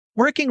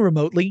Working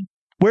remotely,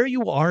 where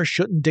you are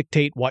shouldn't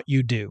dictate what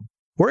you do.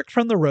 Work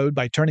from the road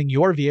by turning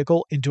your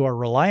vehicle into a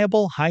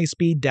reliable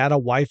high-speed data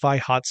Wi-Fi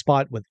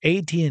hotspot with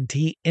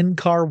AT&T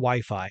in-car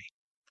Wi-Fi.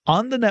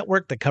 On the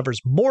network that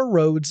covers more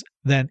roads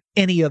than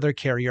any other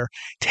carrier,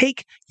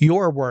 take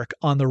your work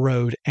on the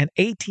road and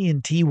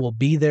AT&T will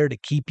be there to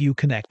keep you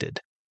connected.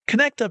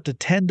 Connect up to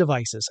 10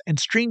 devices and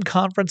stream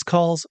conference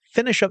calls,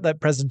 finish up that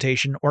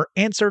presentation, or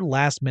answer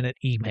last-minute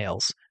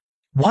emails.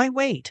 Why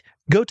wait?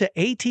 Go to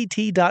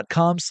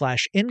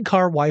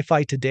att.com/in-car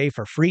Wi-Fi today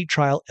for free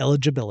trial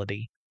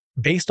eligibility.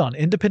 Based on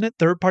independent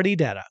third-party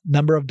data,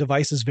 number of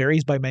devices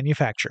varies by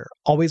manufacturer.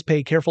 Always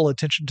pay careful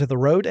attention to the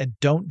road and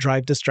don't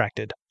drive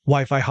distracted.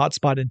 Wi-Fi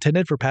hotspot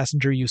intended for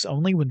passenger use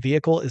only when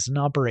vehicle is in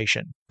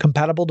operation.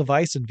 Compatible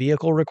device and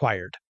vehicle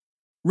required.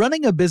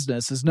 Running a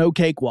business is no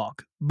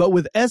cakewalk, but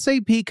with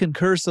SAP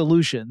Concur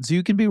Solutions,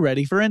 you can be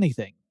ready for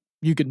anything.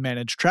 You can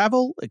manage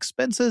travel,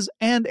 expenses,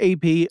 and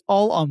AP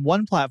all on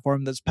one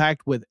platform that's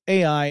packed with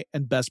AI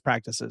and best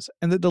practices,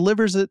 and that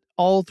delivers it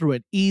all through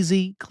an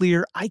easy,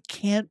 clear, I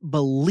can't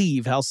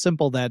believe how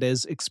simple that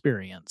is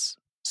experience.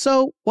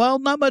 So, while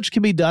not much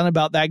can be done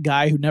about that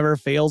guy who never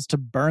fails to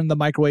burn the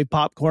microwave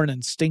popcorn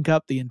and stink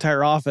up the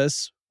entire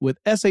office, with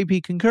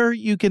SAP Concur,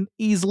 you can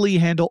easily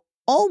handle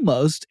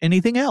almost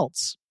anything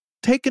else.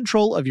 Take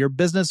control of your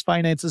business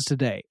finances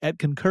today at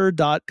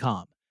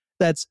Concur.com.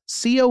 That's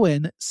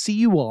CONCUR.com.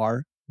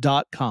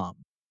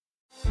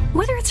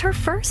 Whether it's her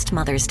first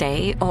Mother's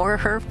Day or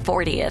her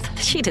 40th,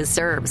 she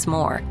deserves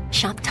more.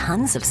 Shop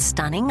tons of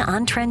stunning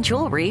on-trend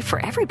jewelry for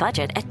every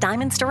budget at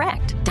Diamonds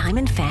Direct.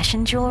 Diamond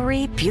fashion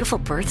jewelry, beautiful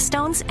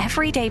birthstones,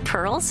 everyday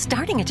pearls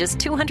starting at just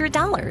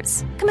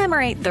 $200.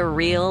 Commemorate the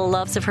real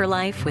loves of her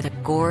life with a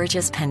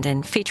gorgeous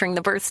pendant featuring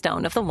the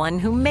birthstone of the one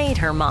who made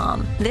her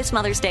mom. This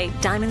Mother's Day,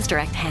 Diamonds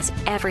Direct has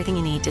everything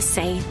you need to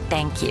say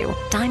thank you.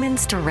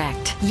 Diamonds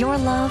Direct. Your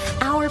love,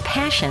 our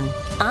passion.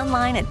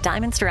 Online at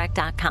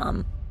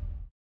diamondsdirect.com.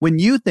 When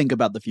you think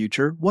about the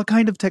future, what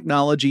kind of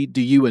technology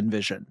do you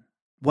envision?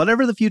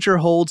 Whatever the future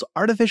holds,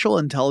 artificial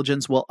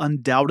intelligence will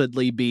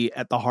undoubtedly be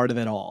at the heart of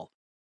it all.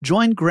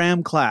 Join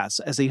Graham Class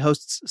as he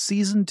hosts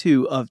Season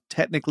 2 of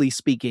Technically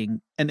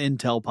Speaking, an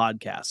Intel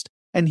podcast,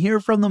 and hear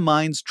from the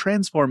minds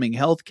transforming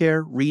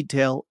healthcare,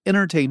 retail,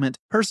 entertainment,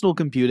 personal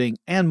computing,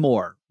 and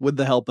more with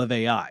the help of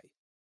AI.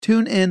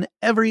 Tune in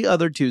every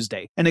other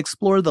Tuesday and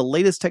explore the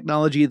latest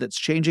technology that's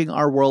changing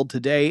our world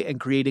today and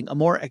creating a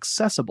more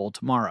accessible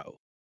tomorrow.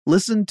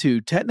 Listen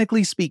to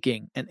Technically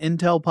Speaking, an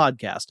Intel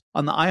podcast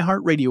on the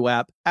iHeartRadio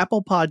app,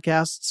 Apple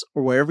Podcasts,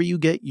 or wherever you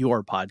get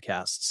your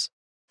podcasts.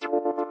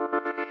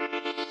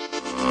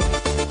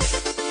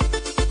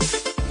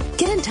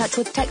 Get in touch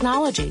with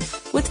technology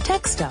with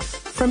Tech Stuff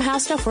from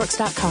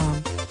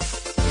HowStuffWorks.com.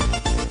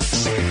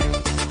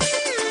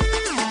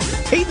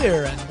 Hey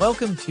there, and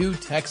welcome to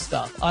Tech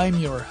Stuff. I'm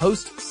your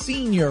host,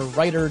 senior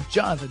writer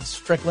Jonathan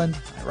Strickland.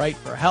 I write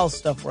for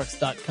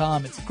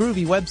HowStuffWorks.com. It's a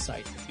groovy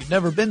website. If you've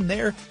never been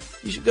there,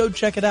 you should go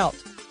check it out.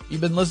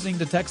 You've been listening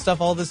to Tech Stuff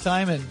all this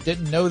time and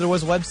didn't know there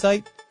was a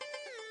website?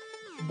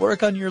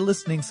 Work on your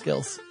listening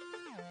skills.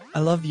 I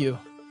love you.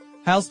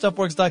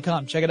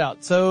 HowStuffWorks.com. Check it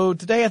out. So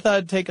today I thought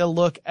I'd take a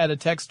look at a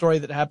tech story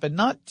that happened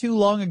not too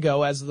long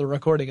ago as of the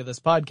recording of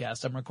this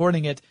podcast. I'm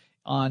recording it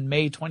on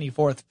May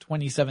 24th,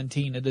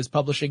 2017. It is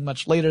publishing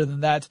much later than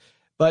that.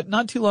 But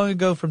not too long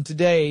ago from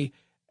today,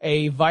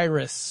 a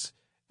virus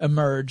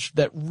emerged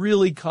that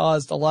really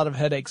caused a lot of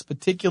headaches,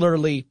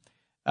 particularly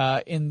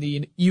in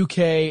the UK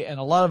and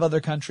a lot of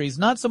other countries,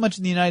 not so much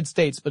in the United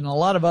States, but in a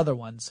lot of other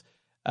ones.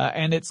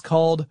 And it's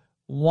called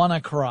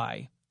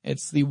WannaCry.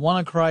 It's the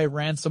WannaCry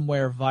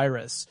ransomware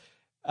virus.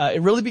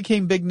 It really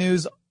became big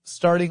news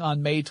starting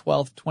on May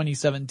 12th,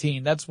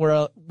 2017. That's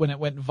when it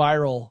went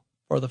viral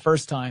for the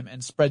first time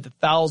and spread to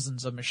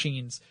thousands of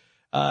machines.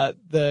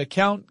 The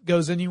count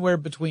goes anywhere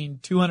between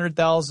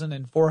 200,000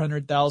 and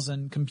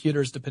 400,000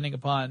 computers, depending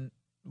upon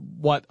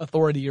what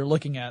authority you're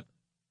looking at.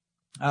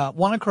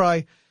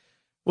 WannaCry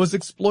was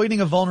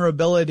exploiting a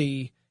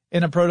vulnerability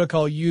in a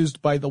protocol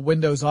used by the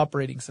Windows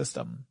operating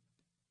system.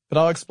 But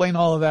I'll explain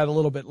all of that a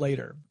little bit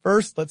later.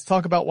 First, let's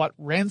talk about what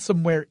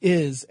ransomware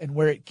is and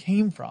where it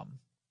came from.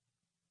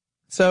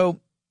 So,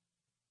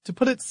 to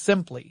put it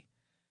simply,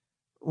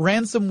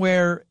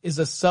 ransomware is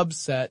a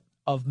subset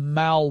of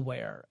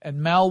malware, and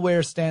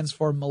malware stands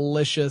for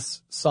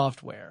malicious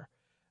software.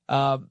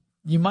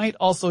 You might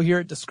also hear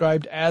it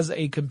described as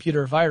a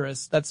computer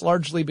virus. That's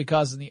largely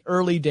because in the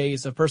early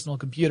days of personal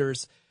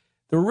computers,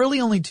 there were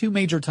really only two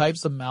major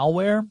types of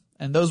malware,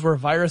 and those were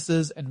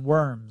viruses and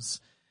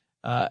worms.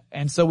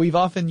 And so we've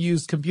often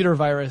used computer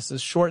virus as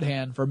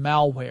shorthand for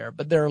malware,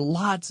 but there are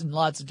lots and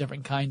lots of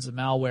different kinds of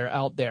malware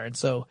out there. And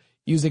so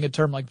using a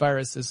term like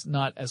virus is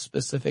not as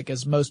specific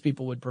as most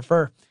people would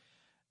prefer.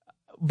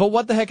 But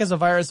what the heck is a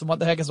virus and what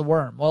the heck is a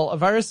worm? Well, a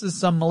virus is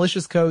some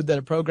malicious code that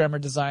a programmer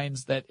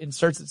designs that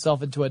inserts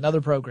itself into another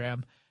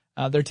program.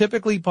 They're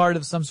typically part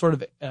of some sort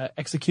of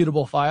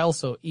executable file,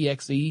 so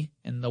exe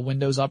in the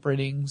Windows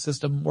operating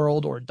system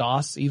world, or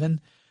DOS even.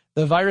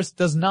 The virus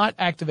does not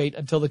activate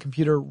until the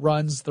computer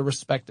runs the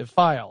respective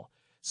file.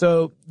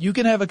 So you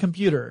can have a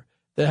computer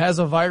that has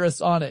a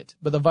virus on it,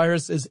 but the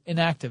virus is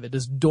inactive. It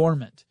is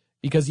dormant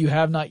because you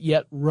have not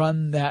yet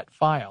run that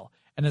file.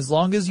 And as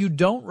long as you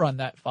don't run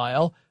that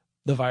file,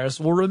 the virus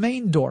will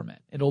remain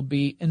dormant. It'll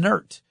be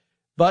inert.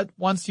 But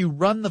once you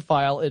run the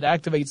file, it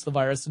activates the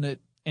virus and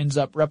it ends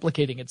up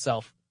replicating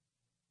itself.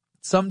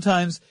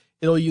 Sometimes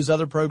it'll use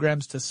other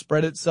programs to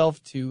spread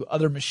itself to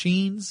other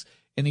machines.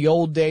 In the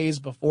old days,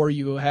 before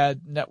you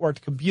had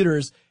networked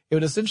computers, it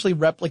would essentially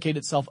replicate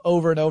itself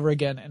over and over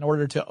again in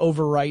order to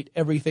overwrite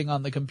everything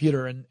on the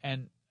computer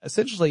and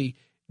essentially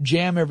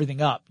jam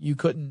everything up. You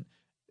couldn't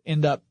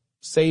end up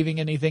saving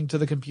anything to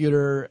the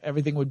computer.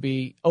 Everything would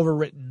be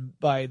overwritten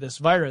by this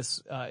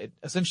virus. It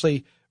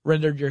essentially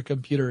rendered your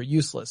computer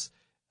useless.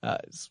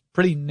 It's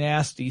pretty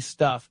nasty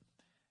stuff.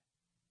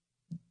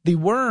 The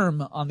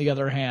worm, on the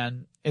other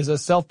hand, is a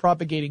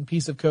self-propagating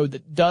piece of code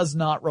that does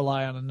not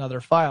rely on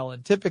another file.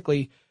 And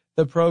typically,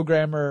 the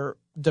programmer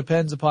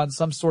depends upon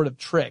some sort of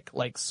trick,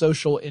 like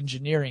social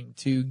engineering,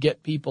 to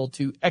get people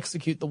to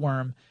execute the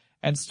worm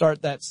and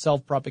start that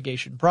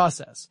self-propagation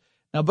process.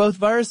 Now, both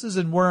viruses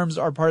and worms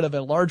are part of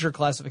a larger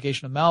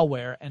classification of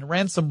malware, and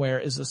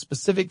ransomware is a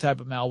specific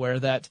type of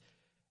malware that,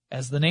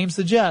 as the name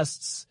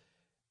suggests,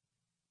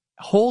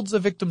 holds a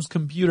victim's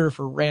computer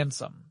for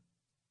ransom.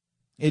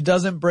 It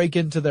doesn't break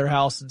into their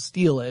house and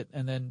steal it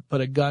and then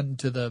put a gun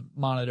to the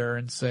monitor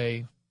and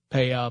say,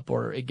 pay up,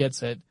 or it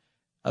gets it.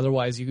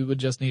 Otherwise, you would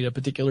just need a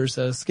particular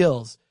set of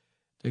skills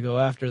to go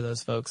after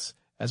those folks,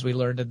 as we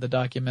learned in the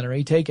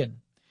documentary Taken.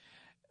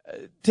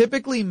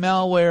 Typically,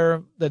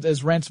 malware that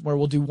is ransomware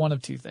will do one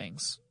of two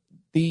things.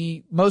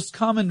 The most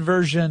common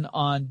version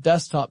on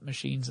desktop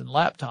machines and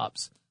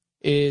laptops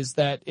is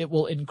that it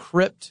will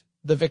encrypt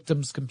the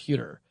victim's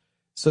computer.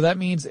 So that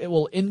means it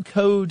will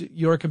encode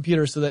your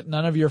computer so that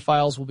none of your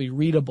files will be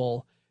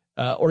readable,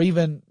 or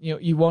even,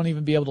 you won't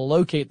even be able to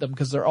locate them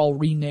because they're all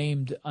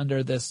renamed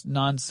under this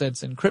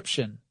nonsense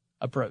encryption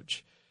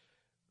approach.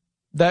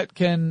 That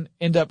can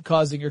end up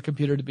causing your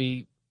computer to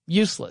be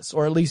useless,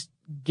 or at least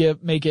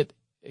make it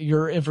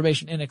your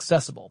information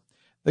inaccessible.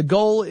 The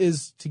goal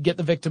is to get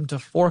the victim to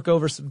fork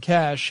over some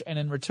cash, and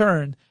in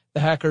return,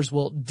 the hackers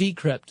will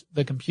decrypt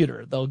the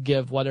computer. They'll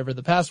give whatever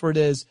the password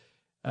is,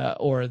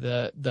 or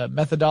the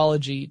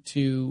methodology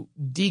to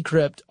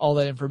decrypt all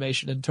that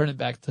information and turn it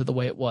back to the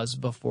way it was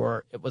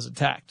before it was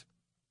attacked.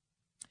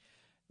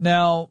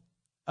 Now,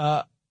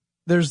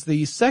 there's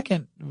the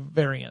second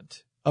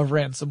variant of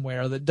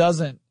ransomware that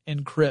doesn't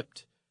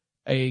encrypt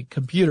a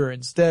computer.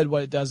 Instead,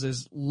 what it does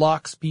is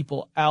locks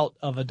people out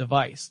of a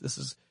device. This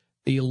is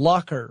the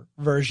locker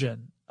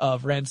version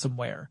of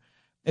ransomware.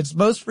 It's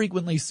most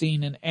frequently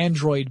seen in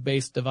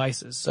Android-based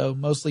devices, so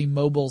mostly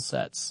mobile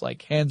sets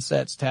like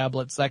handsets,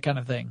 tablets, that kind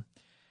of thing.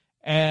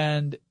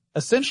 And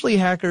essentially,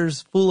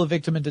 hackers fool a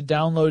victim into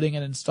downloading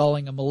and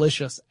installing a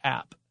malicious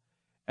app.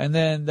 And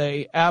then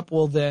the app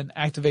will then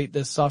activate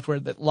this software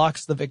that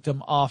locks the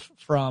victim off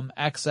from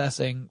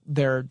accessing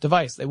their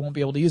device. They won't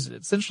be able to use it.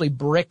 It essentially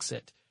bricks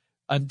it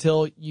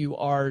until you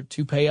are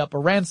to pay up a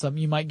ransom.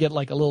 You might get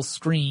like a little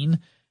screen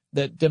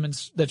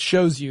that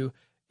shows you,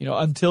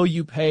 until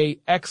you pay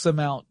X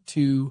amount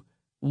to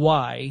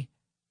Y,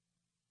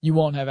 you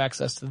won't have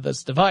access to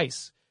this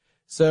device.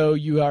 So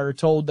you are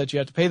told that you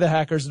have to pay the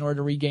hackers in order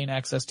to regain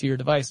access to your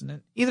device. And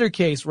in either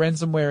case,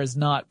 ransomware is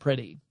not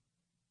pretty.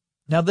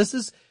 Now, this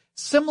is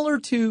similar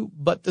to,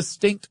 but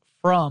distinct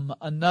from,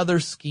 another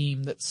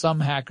scheme that some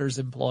hackers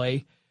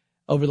employ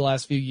over the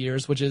last few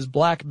years, which is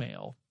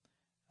blackmail.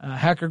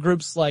 Hacker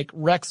groups like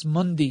Rex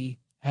Mundi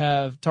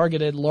have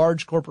targeted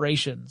large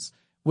corporations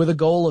with a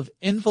goal of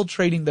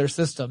infiltrating their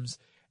systems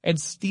and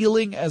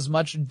stealing as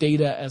much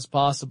data as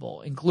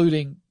possible,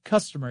 including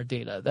customer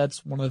data.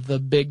 That's one of the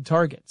big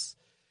targets.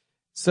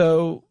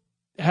 So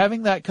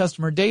having that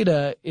customer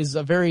data is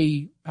a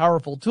very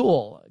powerful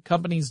tool.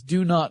 Companies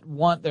do not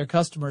want their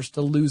customers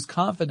to lose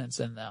confidence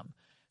in them.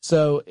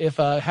 So if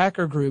a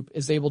hacker group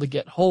is able to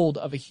get hold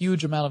of a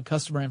huge amount of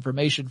customer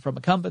information from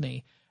a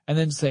company and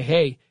then say,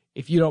 hey,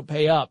 if you don't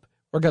pay up,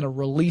 we're going to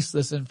release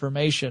this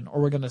information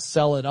or we're going to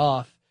sell it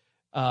off,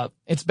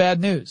 it's bad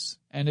news.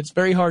 And it's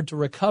very hard to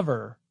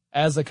recover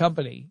as a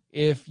company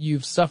if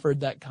you've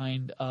suffered that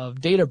kind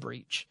of data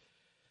breach.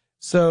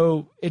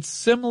 So it's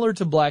similar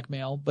to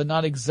blackmail, but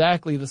not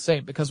exactly the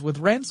same, because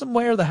with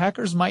ransomware, the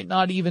hackers might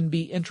not even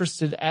be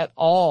interested at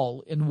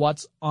all in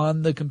what's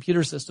on the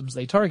computer systems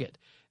they target.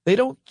 They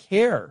don't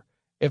care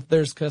if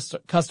there's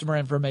customer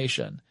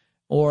information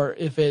or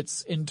if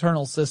it's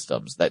internal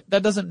systems. That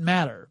doesn't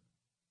matter.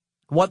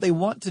 What they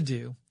want to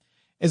do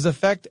is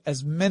affect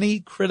as many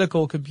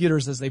critical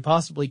computers as they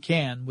possibly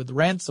can with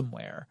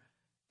ransomware.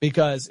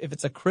 Because if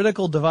it's a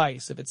critical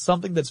device, if it's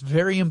something that's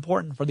very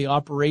important for the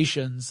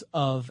operations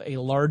of a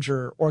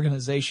larger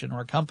organization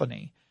or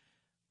company,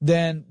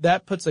 then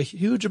that puts a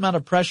huge amount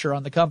of pressure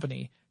on the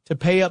company to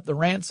pay up the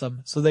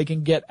ransom so they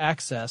can get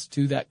access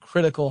to that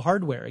critical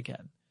hardware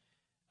again.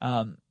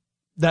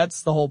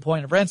 That's the whole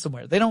point of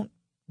ransomware. They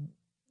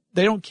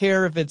don't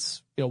care if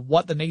it's,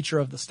 what the nature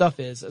of the stuff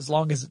is, as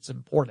long as it's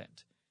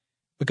important.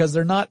 because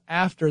they're not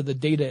after the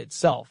data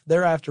itself.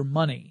 They're after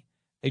money.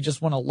 They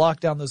just want to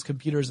lock down those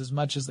computers as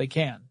much as they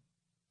can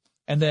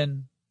and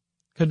then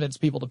convince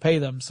people to pay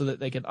them so that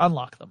they can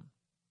unlock them.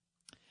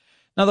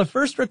 Now, the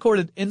first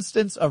recorded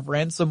instance of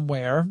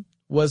ransomware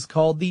was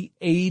called the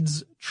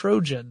AIDS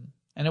Trojan,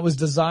 and it was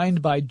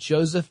designed by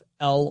Joseph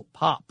L.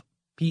 Popp,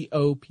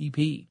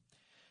 P-O-P-P.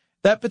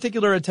 That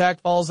particular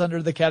attack falls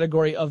under the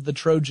category of the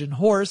Trojan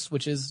horse,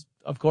 which is,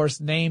 of course,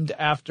 named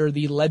after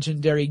the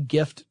legendary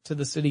gift to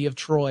the city of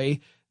Troy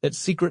that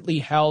secretly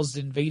housed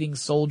invading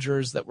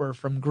soldiers that were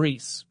from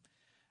Greece.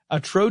 A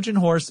Trojan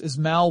horse is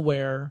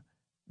malware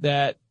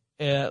that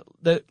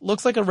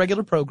looks like a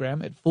regular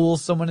program. It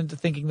fools someone into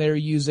thinking they're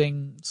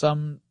using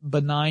some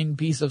benign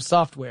piece of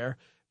software,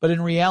 but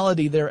in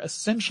reality, they're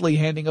essentially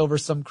handing over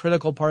some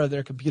critical part of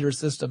their computer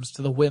systems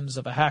to the whims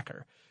of a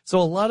hacker. So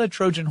a lot of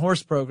Trojan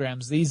horse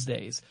programs these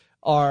days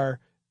are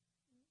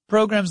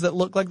programs that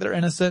look like they're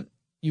innocent.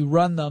 You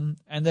run them,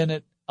 and then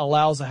it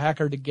allows a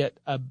hacker to get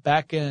a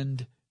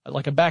back-end,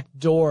 like a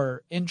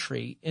backdoor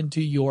entry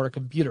into your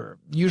computer,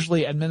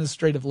 usually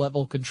administrative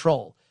level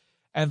control.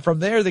 And from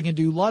there, they can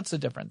do lots of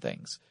different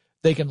things.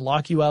 They can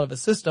lock you out of a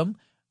system.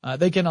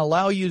 They can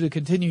allow you to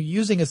continue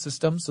using a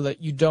system so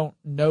that you don't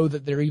know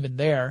that they're even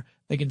there.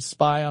 They can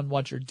spy on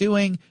what you're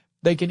doing.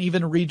 They can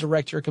even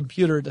redirect your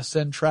computer to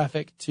send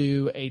traffic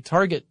to a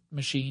target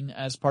machine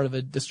as part of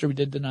a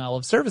distributed denial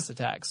of service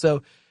attack.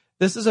 So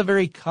this is a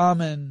very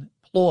common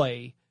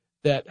ploy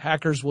that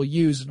hackers will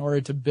use in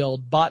order to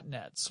build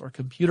botnets or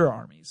computer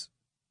armies.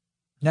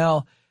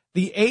 Now,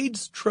 the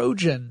AIDS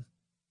Trojan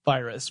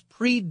virus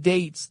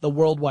predates the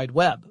World Wide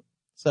Web.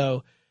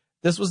 So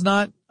this was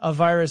not a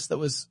virus that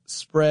was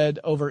spread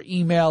over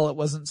email. It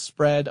wasn't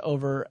spread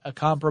over a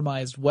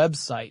compromised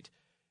website.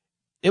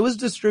 It was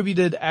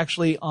distributed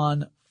actually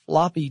on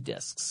floppy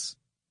disks,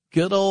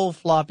 good old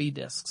floppy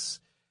disks,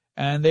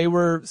 and they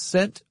were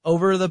sent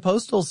over the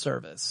postal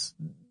service.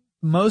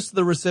 Most of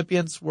the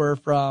recipients were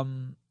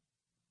from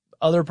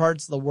other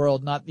parts of the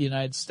world, not the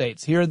United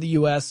States. Here in the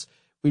U.S.,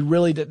 we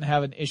really didn't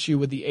have an issue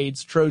with the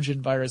AIDS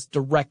Trojan virus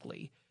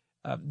directly.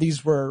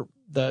 These were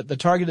the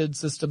targeted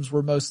systems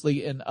were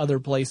mostly in other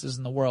places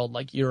in the world,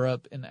 like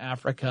Europe, in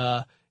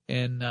Africa,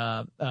 in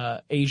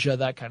Asia,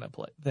 that kind of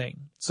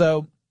thing.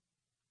 So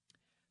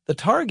the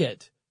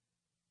target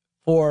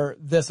for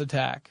this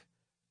attack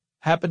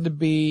happened to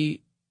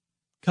be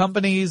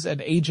companies and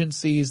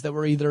agencies that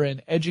were either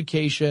in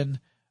education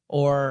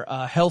or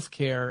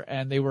healthcare,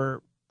 and they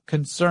were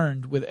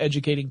concerned with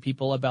educating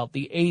people about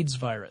the AIDS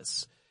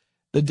virus.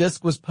 The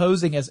disk was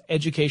posing as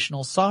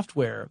educational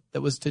software that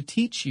was to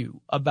teach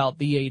you about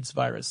the AIDS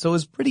virus. So it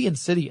was pretty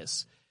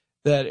insidious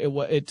that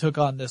it took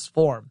on this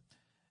form.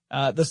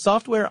 The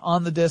software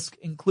on the disk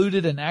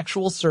included an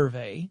actual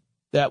survey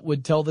that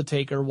would tell the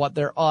taker what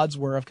their odds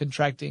were of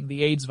contracting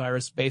the AIDS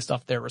virus based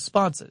off their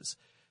responses.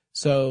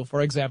 So,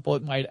 for example,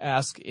 it might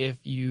ask if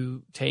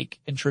you take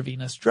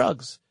intravenous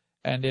drugs,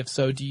 and if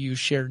so, do you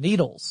share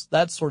needles,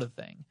 that sort of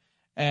thing.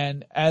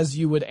 And as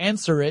you would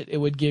answer it, it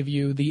would give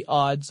you the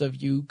odds of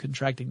you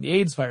contracting the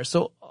AIDS virus.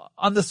 So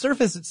on the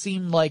surface, it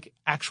seemed like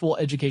actual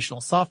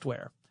educational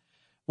software.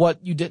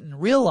 What you didn't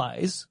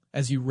realize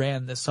as you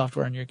ran this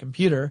software on your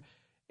computer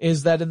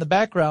is that in the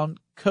background,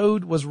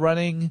 code was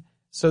running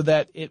so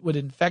that it would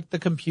infect the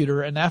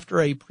computer, and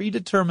after a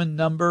predetermined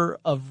number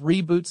of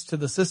reboots to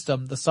the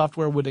system, the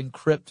software would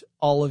encrypt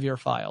all of your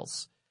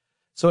files.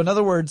 So in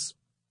other words,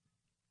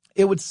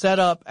 it would set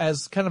up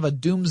as kind of a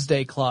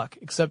doomsday clock,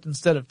 except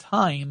instead of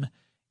time,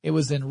 it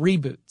was in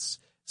reboots.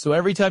 So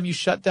every time you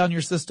shut down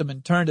your system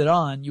and turned it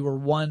on, you were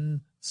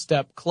one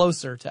step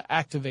closer to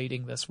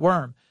activating this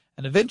worm.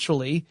 And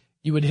eventually,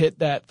 you would hit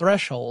that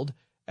threshold,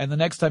 and the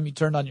next time you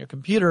turned on your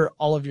computer,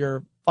 all of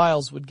your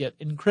files would get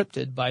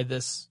encrypted by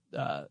this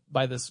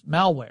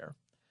malware.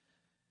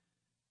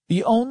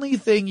 The only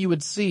thing you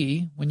would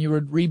see when you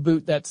would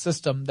reboot that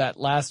system that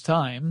last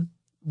time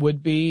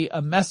would be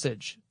a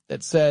message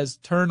that says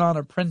turn on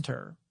a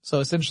printer. So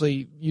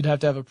essentially, you'd have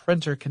to have a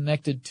printer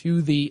connected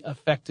to the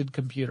affected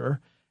computer.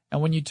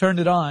 And when you turned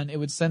it on, it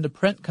would send a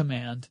print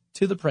command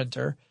to the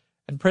printer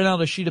and print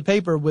out a sheet of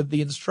paper with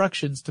the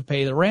instructions to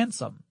pay the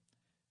ransom,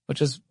 which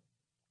is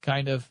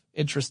kind of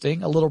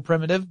interesting, a little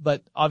primitive,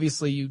 but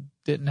obviously you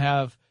didn't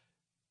have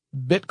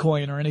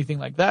Bitcoin or anything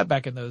like that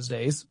back in those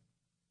days.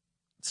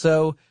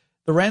 So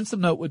the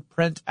ransom note would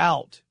print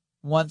out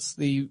once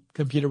the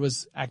computer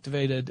was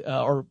activated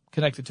or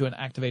connected to an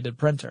activated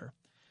printer.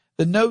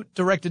 The note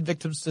directed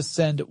victims to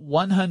send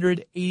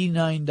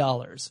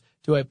 $189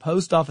 to a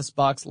post office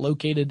box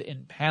located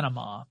in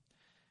Panama.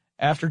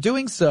 After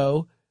doing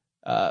so,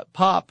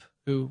 Popp,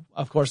 who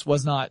of course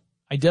was not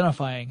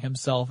identifying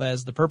himself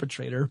as the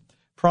perpetrator,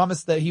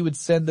 promised that he would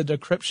send the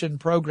decryption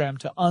program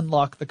to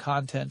unlock the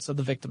contents of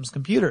the victims'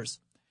 computers.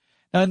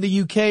 Now, in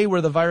the UK,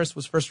 where the virus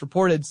was first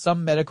reported,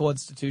 some medical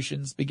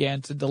institutions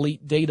began to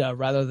delete data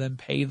rather than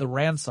pay the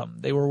ransom.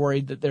 They were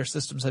worried that their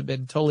systems had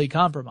been totally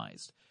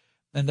compromised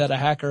and that a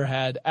hacker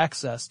had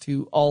access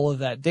to all of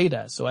that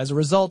data. So as a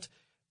result,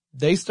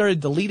 they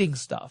started deleting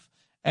stuff.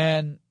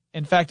 And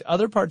in fact,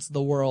 other parts of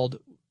the world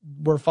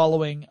were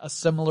following a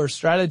similar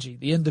strategy.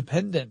 The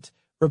Independent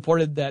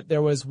reported that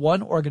there was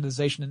one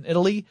organization in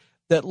Italy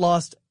that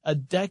lost a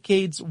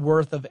decade's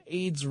worth of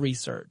AIDS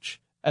research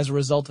as a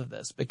result of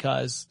this,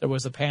 because there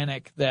was a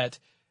panic that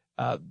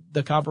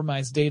the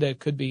compromised data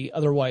could be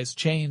otherwise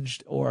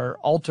changed or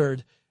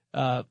altered,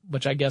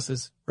 which I guess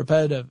is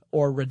repetitive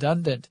or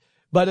redundant.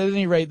 But at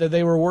any rate, that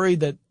they were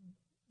worried that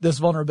this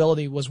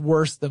vulnerability was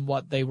worse than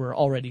what they were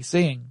already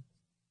seeing.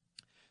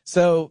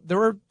 So there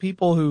were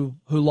people who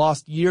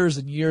lost years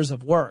and years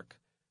of work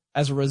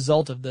as a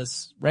result of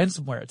this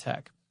ransomware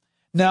attack.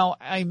 Now,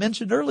 I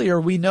mentioned earlier,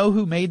 we know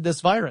who made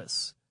this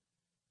virus.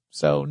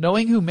 So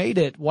knowing who made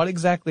it, what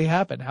exactly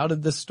happened? How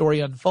did this story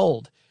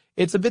unfold?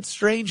 It's a bit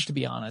strange, to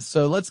be honest.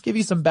 So let's give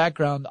you some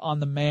background on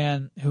the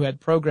man who had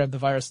programmed the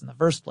virus in the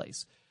first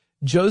place.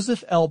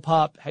 Joseph L.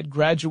 Popp had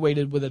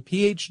graduated with a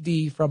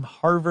PhD from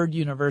Harvard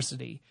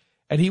University,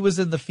 and he was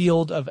in the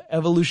field of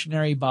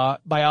evolutionary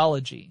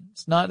biology.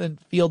 It's not a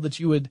field that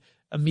you would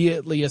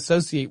immediately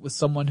associate with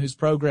someone who's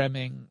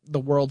programming the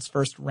world's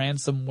first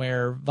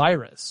ransomware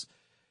virus.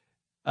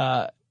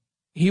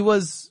 He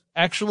was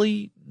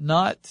actually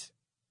not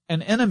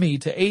an enemy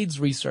to AIDS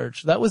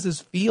research. That was his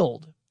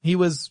field. He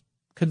was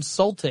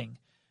consulting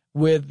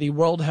with the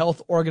World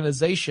Health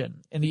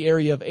Organization in the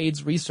area of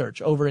AIDS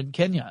research over in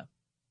Kenya.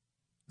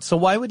 So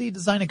why would he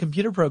design a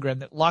computer program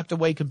that locked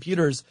away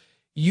computers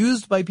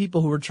used by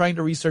people who were trying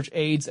to research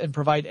AIDS and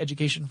provide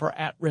education for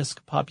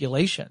at-risk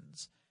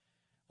populations?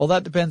 Well,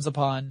 that depends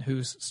upon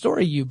whose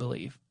story you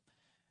believe.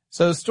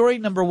 So story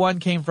number one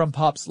came from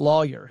Popp's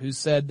lawyer, who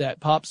said that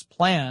Popp's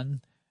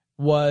plan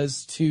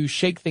was to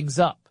shake things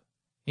up.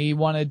 He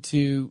wanted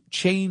to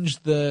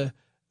change the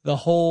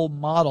whole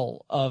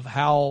model of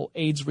how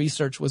AIDS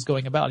research was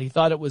going about. He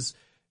thought it was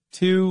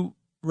too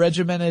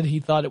regimented. He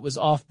thought it was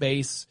off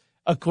base,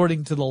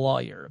 according to the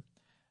lawyer.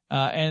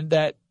 And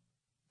that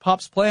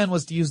Popp's plan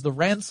was to use the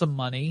ransom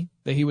money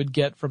that he would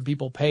get from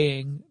people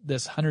paying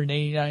this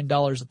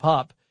 $189 a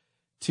pop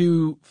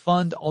to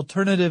fund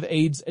alternative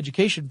AIDS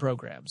education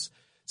programs.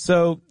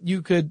 So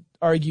you could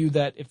argue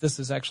that if this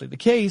is actually the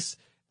case,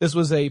 this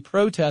was a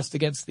protest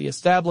against the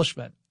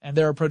establishment and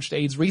their approach to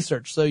AIDS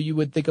research. So you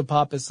would think of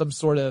Popp as some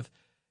sort of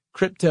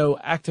crypto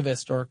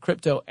activist or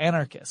crypto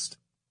anarchist.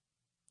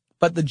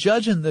 But the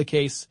judge in the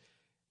case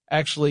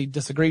actually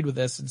disagreed with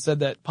this and said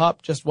that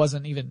Popp just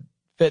wasn't even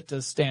fit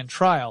to stand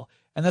trial.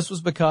 And this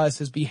was because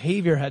his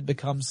behavior had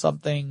become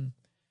something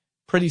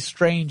pretty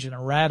strange and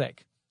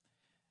erratic.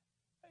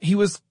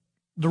 The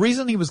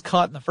reason he was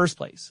caught in the first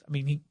place, I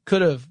mean, he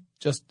could have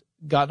just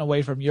gotten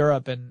away from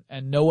Europe and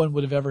no one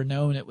would have ever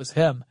known it was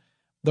him.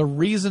 The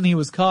reason he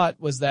was caught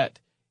was that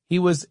he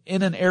was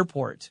in an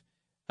airport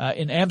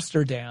in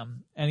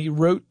Amsterdam, and he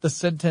wrote the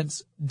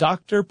sentence,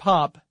 "Dr.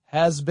 Popp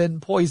has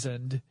been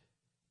poisoned,"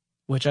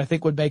 which I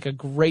think would make a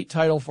great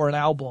title for an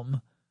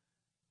album.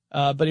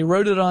 But he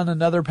wrote it on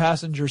another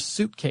passenger's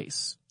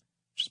suitcase,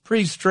 which is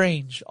pretty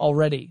strange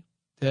already.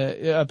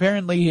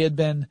 Apparently he had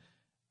been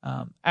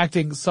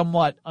acting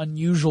somewhat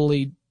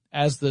unusually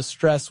as the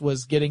stress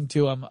was getting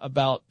to him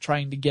about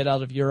trying to get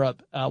out of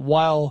Europe,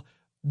 while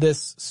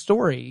this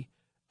story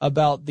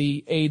about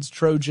the AIDS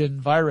Trojan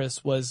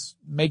virus was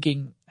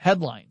making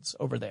headlines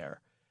over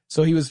there.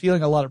 So he was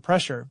feeling a lot of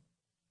pressure.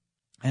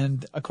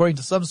 And according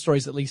to some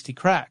stories, at least, he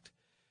cracked.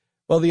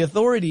 Well, the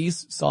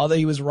authorities saw that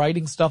he was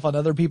writing stuff on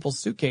other people's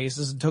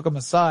suitcases and took him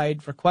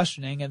aside for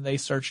questioning, and they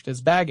searched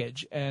his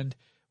baggage. And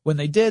when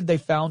they did, they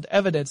found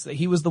evidence that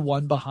he was the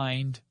one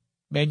behind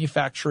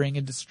manufacturing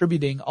and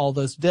distributing all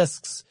those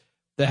discs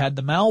that had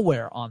the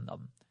malware on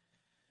them.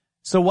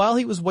 So while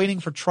he was waiting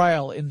for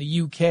trial in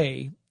the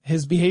UK,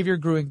 his behavior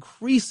grew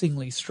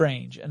increasingly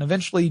strange, and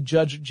eventually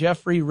Judge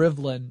Jeffrey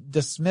Rivlin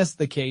dismissed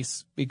the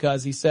case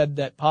because he said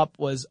that Popp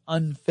was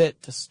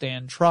unfit to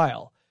stand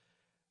trial.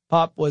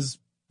 Popp was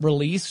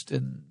released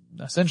and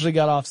essentially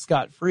got off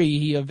scot-free.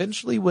 He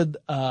eventually would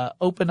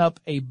open up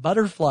a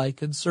butterfly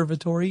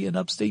conservatory in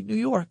upstate New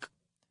York.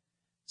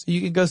 So you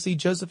can go see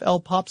Joseph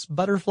L. Popp's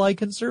Butterfly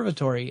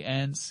Conservatory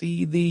and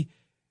see the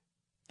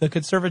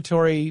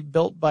conservatory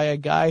built by a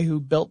guy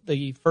who built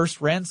the first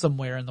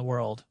ransomware in the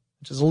world,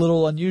 which is a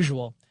little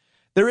unusual.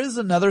 There is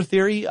another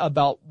theory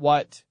about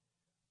what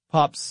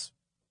Popp's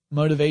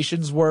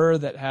motivations were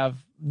that have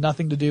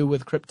nothing to do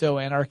with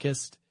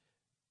crypto-anarchist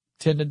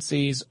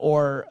tendencies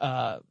or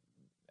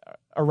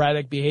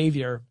erratic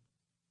behavior.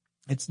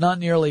 It's not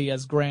nearly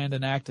as grand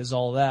an act as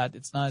all that.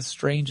 It's not as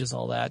strange as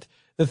all that.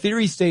 The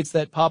theory states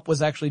that Popp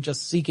was actually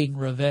just seeking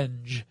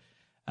revenge.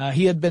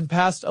 He had been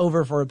passed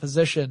over for a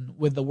position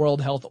with the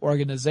World Health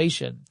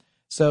Organization.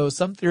 So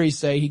some theories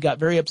say he got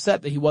very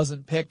upset that he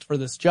wasn't picked for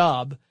this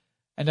job,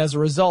 and as a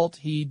result,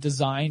 he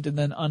designed and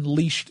then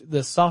unleashed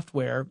this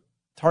software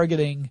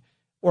targeting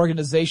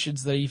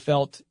organizations that he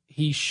felt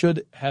he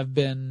should have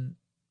been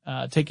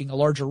taking a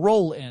larger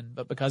role in,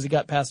 but because he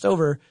got passed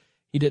over,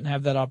 he didn't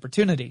have that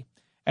opportunity.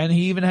 And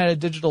he even had a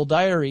digital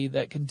diary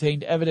that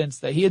contained evidence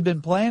that he had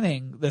been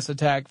planning this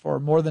attack for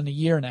more than a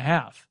year and a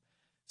half.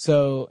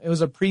 So it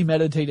was a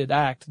premeditated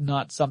act,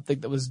 not something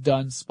that was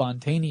done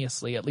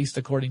spontaneously, at least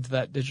according to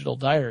that digital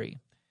diary.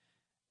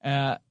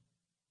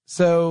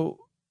 So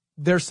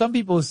there's some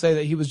people who say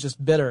that he was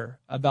just bitter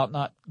about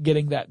not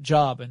getting that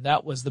job, and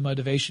that was the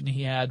motivation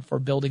he had for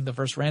building the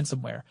first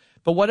ransomware.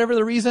 But whatever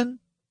the reason,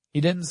 he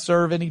didn't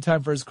serve any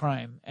time for his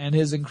crime, and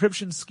his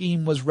encryption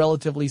scheme was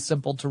relatively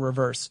simple to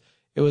reverse.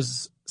 It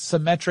was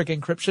symmetric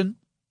encryption,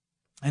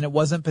 and it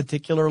wasn't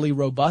particularly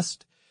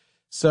robust.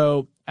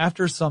 So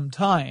after some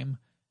time,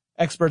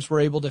 experts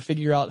were able to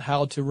figure out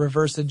how to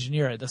reverse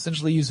engineer it,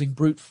 essentially using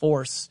brute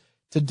force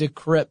to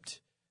decrypt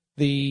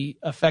the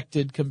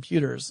affected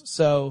computers.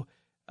 So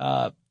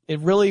it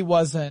really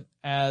wasn't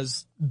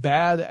as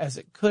bad as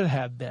it could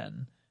have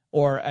been,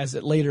 or as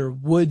it later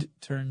would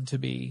turn to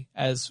be,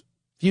 as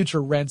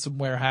future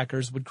ransomware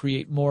hackers would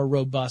create more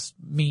robust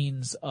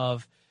means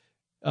of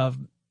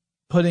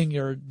putting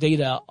your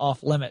data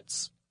off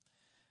limits.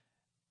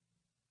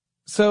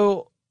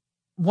 So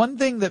one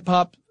thing that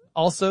Pop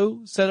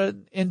also set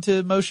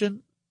into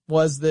motion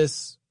was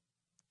this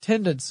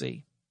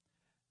tendency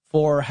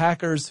for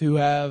hackers who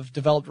have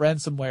developed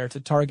ransomware to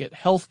target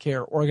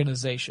healthcare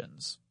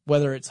organizations,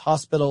 whether it's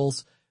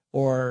hospitals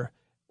or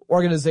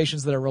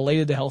organizations that are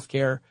related to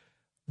healthcare.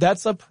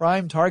 That's a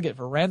prime target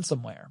for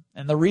ransomware.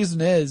 And the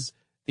reason is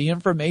the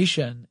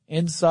information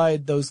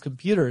inside those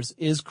computers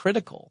is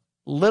critical,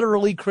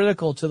 literally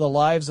critical to the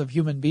lives of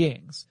human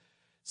beings.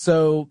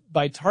 So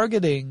by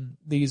targeting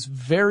these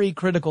very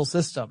critical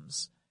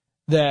systems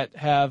that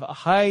have a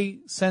high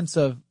sense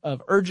of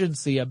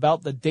urgency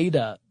about the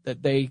data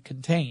that they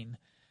contain,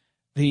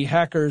 the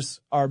hackers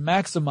are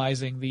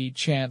maximizing the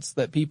chance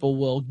that people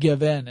will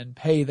give in and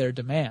pay their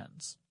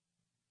demands.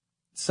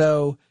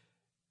 So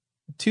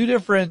two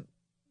different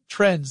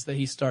trends that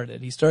he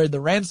started. He started the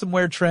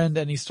ransomware trend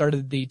and he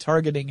started the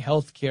targeting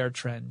healthcare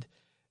trend,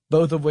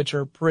 both of which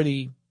are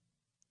pretty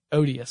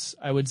odious,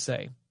 I would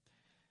say.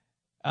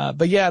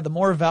 But yeah, the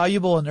more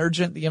valuable and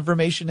urgent the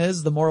information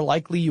is, the more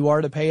likely you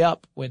are to pay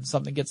up when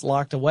something gets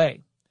locked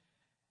away.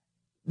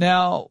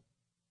 Now,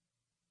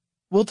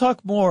 we'll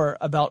talk more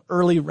about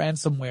early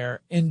ransomware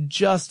in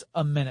just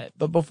a minute.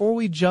 But before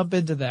we jump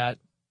into that,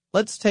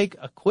 let's take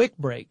a quick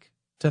break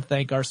to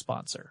thank our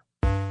sponsor.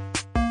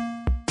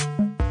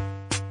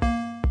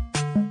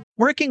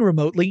 Working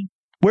remotely,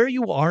 where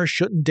you are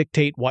shouldn't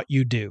dictate what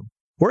you do.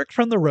 Work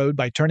from the road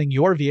by turning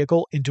your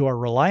vehicle into a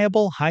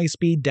reliable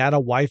high-speed data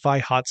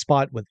Wi-Fi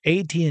hotspot with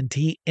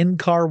AT&T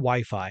in-car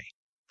Wi-Fi.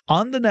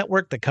 On the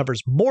network that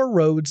covers more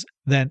roads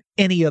than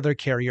any other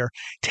carrier,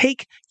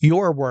 take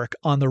your work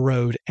on the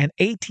road and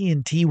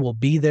AT&T will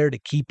be there to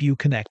keep you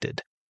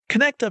connected.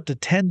 Connect up to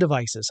 10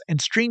 devices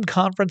and stream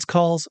conference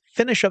calls,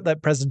 finish up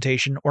that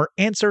presentation, or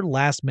answer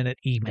last-minute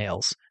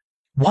emails.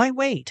 Why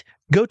wait?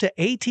 Go to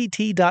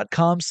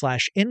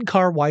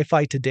att.com/in-car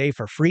Wi-Fi today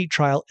for free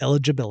trial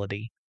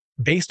eligibility.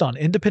 Based on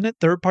independent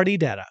third-party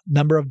data,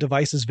 number of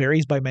devices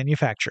varies by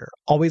manufacturer.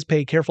 Always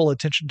pay careful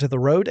attention to the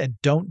road and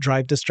don't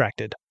drive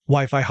distracted.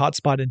 Wi-Fi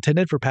hotspot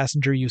intended for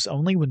passenger use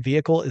only when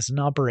vehicle is in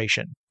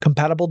operation.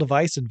 Compatible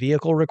device and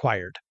vehicle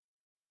required.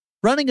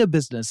 Running a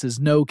business is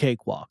no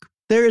cakewalk.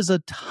 There is a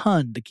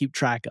ton to keep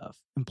track of.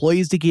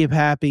 Employees to keep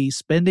happy,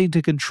 spending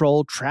to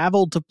control,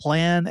 travel to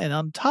plan, and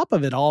on top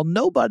of it all,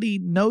 nobody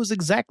knows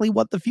exactly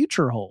what the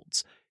future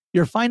holds.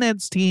 Your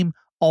finance team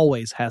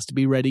always has to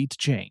be ready to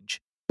change.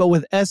 But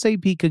with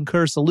SAP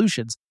Concur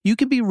Solutions, you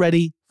can be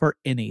ready for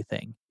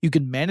anything. You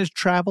can manage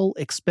travel,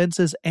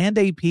 expenses, and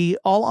AP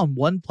all on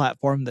one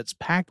platform that's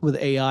packed with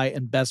AI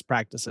and best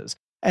practices,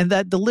 and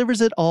that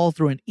delivers it all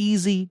through an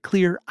easy,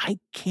 clear, I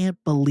can't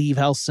believe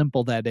how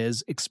simple that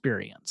is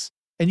experience.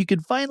 And you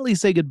can finally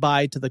say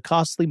goodbye to the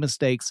costly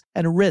mistakes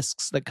and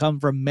risks that come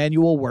from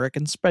manual work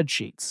and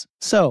spreadsheets.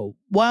 So,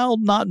 while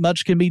not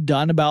much can be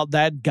done about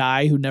that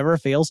guy who never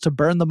fails to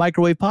burn the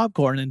microwave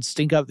popcorn and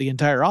stink up the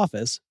entire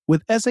office,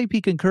 with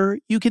SAP Concur,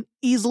 you can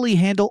easily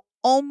handle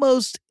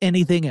almost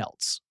anything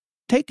else.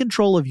 Take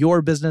control of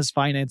your business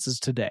finances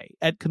today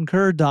at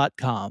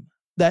Concur.com.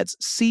 That's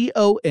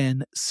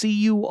CONCUR.com.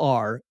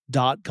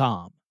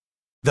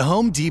 The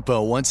Home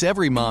Depot wants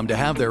every mom to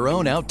have their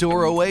own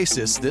outdoor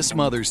oasis this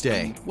Mother's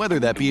Day, whether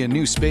that be a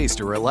new space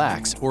to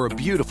relax or a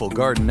beautiful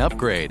garden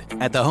upgrade.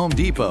 At the Home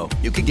Depot,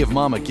 you can give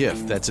mom a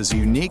gift that's as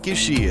unique as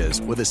she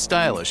is, with a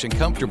stylish and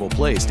comfortable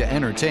place to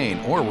entertain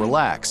or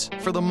relax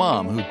for the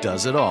mom who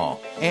does it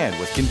all. And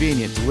with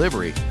convenient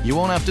delivery, you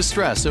won't have to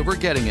stress over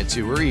getting it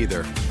to her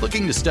either.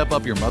 Looking to step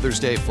up your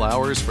Mother's Day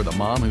flowers for the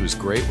mom who's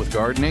great with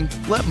gardening?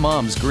 Let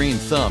Mom's Green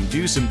Thumb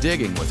do some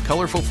digging with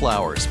colorful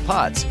flowers,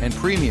 pots, and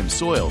premium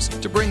soils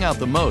to bring out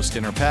the most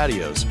in her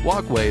patios,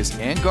 walkways,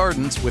 and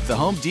gardens with the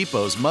Home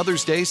Depot's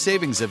Mother's Day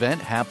Savings Event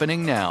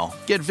happening now.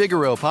 Get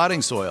Vigoro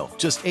potting soil,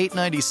 just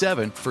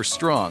 $8.97 for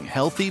strong,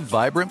 healthy,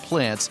 vibrant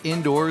plants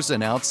indoors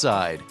and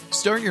outside.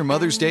 Start your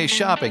Mother's Day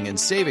shopping and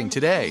saving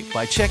today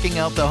by checking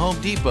out the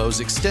Home Depot's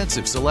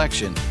extensive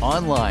selection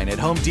online at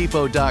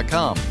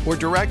HomeDepot.com or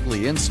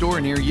directly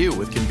in-store near you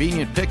with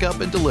convenient pickup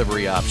and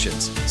delivery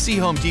options. See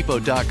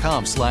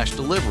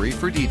HomeDepot.com/delivery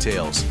for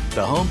details.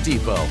 The Home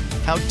Depot,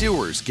 how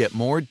doers get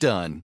more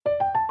done.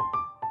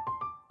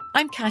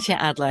 I'm Katya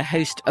Adler,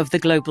 host of The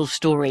Global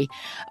Story.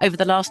 Over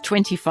the last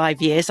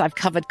 25 years, I've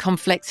covered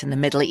conflicts in the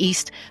Middle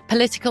East,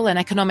 political and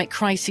economic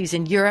crises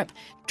in Europe,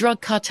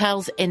 drug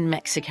cartels in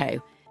Mexico.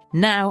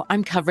 Now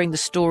I'm covering the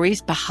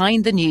stories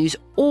behind the news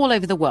all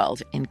over the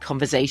world in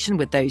conversation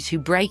with those who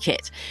break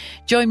it.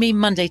 Join me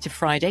Monday to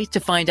Friday to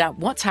find out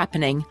what's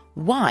happening,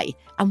 why,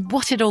 and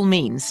what it all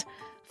means.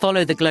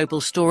 Follow The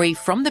Global Story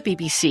from the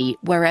BBC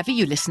wherever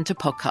you listen to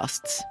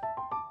podcasts.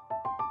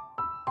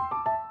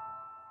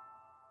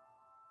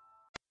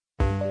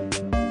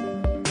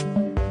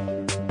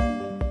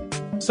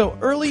 So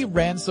early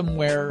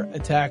ransomware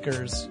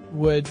attackers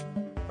would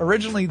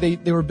originally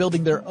they were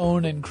building their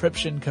own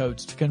encryption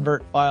codes to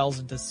convert files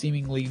into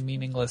seemingly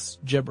meaningless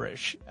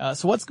gibberish.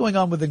 So what's going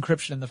on with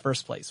encryption in the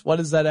first place? What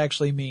does that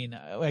actually mean?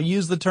 I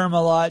use the term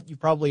a lot.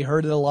 You've probably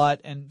heard it a lot,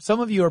 and some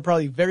of you are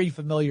probably very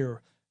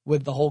familiar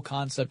with the whole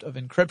concept of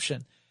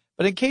encryption.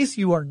 But in case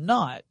you are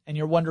not, and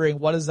you're wondering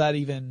what does that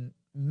even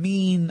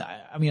mean?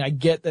 I mean, I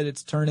get that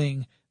it's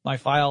turning my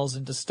files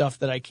into stuff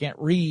that I can't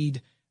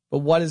read, but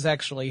what is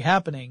actually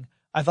happening?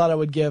 I thought I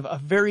would give a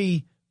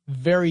very,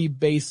 very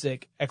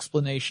basic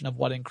explanation of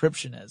what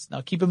encryption is. Now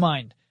keep in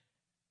mind,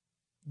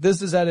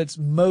 this is at its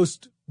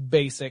most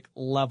basic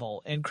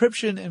level.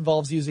 Encryption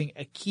involves using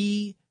a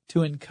key to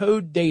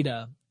encode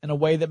data in a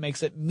way that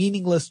makes it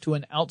meaningless to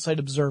an outside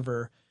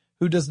observer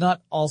who does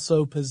not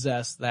also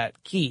possess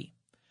that key.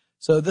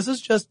 So this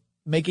is just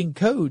making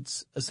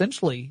codes,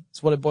 essentially.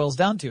 It's what it boils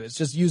down to. It's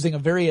just using a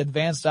very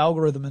advanced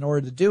algorithm in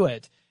order to do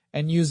it,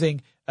 and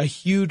using a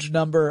huge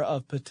number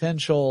of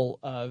potential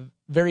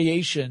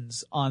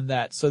variations on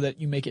that so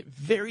that you make it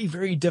very,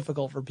 very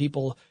difficult for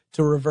people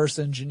to reverse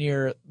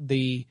engineer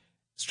the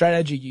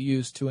strategy you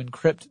use to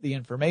encrypt the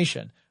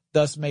information,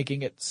 thus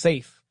making it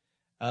safe.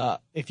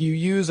 If you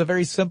use a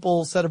very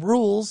simple set of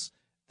rules,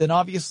 then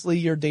obviously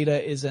your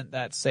data isn't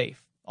that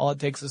safe. All it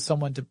takes is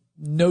someone to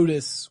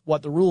notice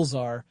what the rules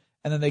are,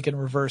 and then they can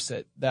reverse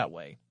it that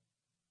way.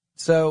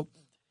 So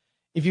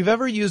if you've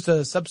ever used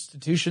a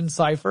substitution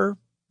cipher,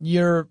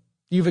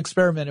 you've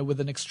experimented with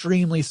an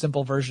extremely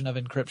simple version of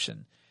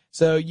encryption.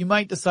 So you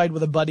might decide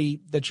with a buddy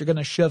that you're going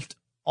to shift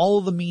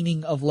all the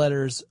meaning of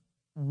letters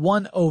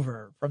one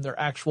over from their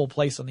actual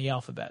place on the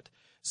alphabet,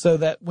 so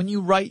that when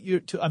you write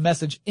a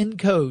message in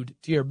code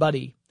to your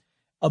buddy,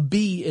 a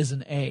B is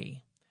an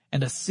A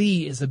and a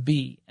C is a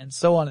B, and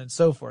so on and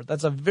so forth.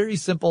 That's a very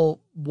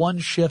simple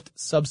one-shift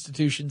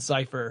substitution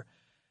cipher.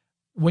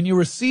 When you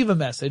receive a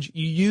message,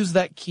 you use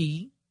that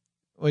key,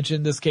 which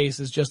in this case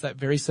is just that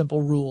very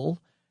simple rule,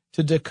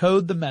 to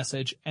decode the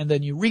message, and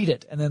then you read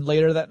it. And then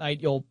later that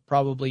night, you'll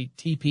probably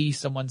TP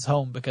someone's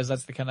home, because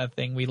that's the kind of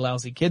thing we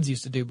lousy kids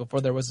used to do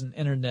before there was an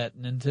internet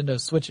and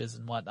Nintendo Switches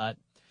and whatnot.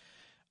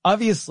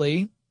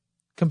 Obviously,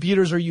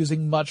 computers are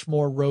using much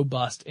more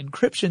robust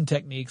encryption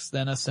techniques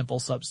than a simple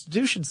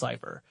substitution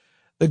cipher.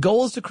 The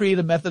goal is to create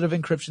a method of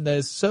encryption that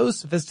is so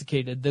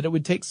sophisticated that it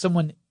would take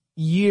someone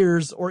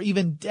years or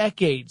even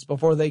decades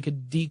before they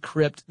could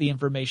decrypt the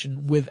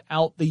information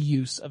without the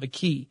use of a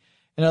key.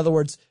 In other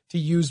words, to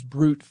use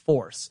brute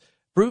force.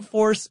 Brute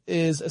force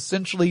is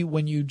essentially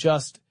when you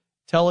just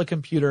tell a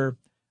computer,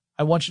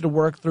 I want you to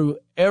work through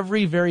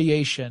every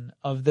variation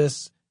of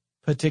this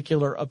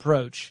particular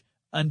approach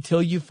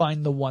until you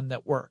find the one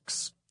that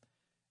works.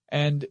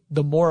 And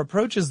the more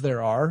approaches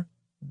there are,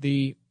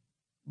 the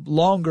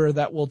longer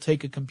that will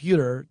take a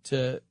computer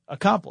to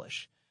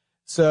accomplish.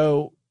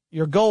 So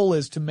your goal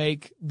is to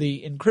make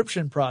the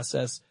encryption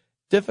process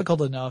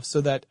difficult enough so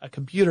that a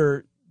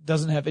computer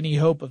doesn't have any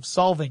hope of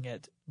solving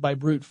it by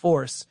brute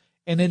force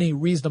in any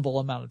reasonable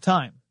amount of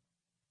time.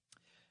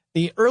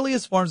 The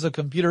earliest forms of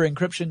computer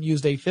encryption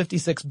used a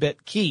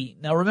 56-bit key.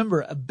 Now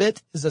remember, a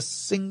bit is a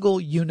single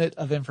unit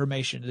of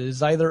information. It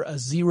is either a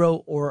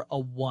 0 or a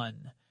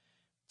 1.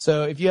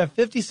 So if you have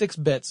 56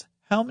 bits,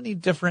 how many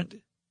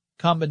different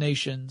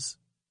combinations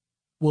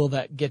will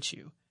that get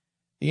you?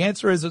 The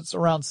answer is it's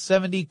around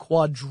 70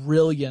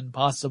 quadrillion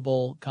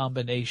possible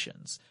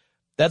combinations.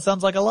 That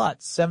sounds like a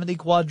lot, 70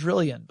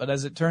 quadrillion. But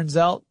as it turns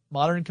out,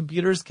 modern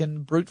computers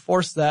can brute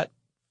force that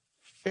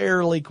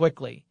fairly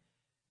quickly.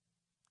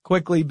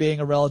 Quickly being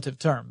a relative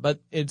term, but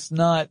it's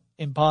not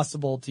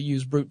impossible to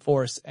use brute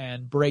force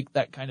and break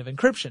that kind of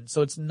encryption,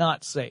 so it's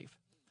not safe.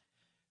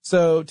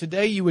 So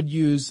today you would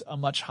use a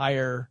much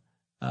higher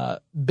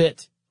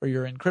bit for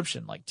your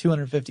encryption, like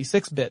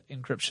 256-bit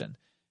encryption,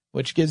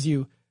 which gives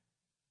you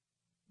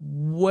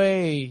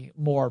way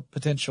more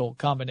potential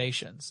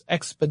combinations,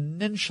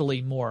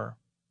 exponentially more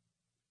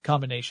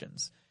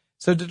combinations.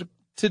 So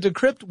to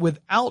decrypt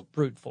without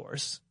brute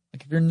force,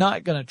 like if you're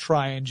not going to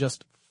try and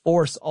just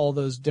force all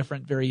those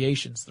different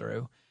variations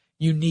through,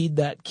 you need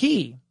that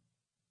key.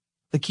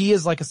 The key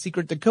is like a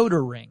secret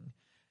decoder ring.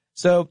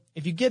 So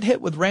if you get hit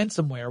with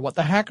ransomware, what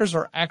the hackers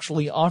are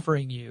actually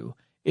offering you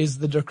is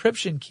the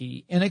decryption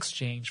key in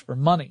exchange for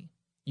money.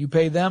 You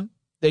pay them,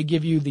 they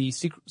give you the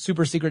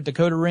super secret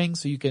decoder ring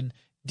so you can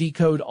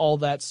decode all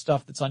that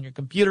stuff that's on your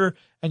computer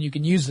and you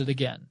can use it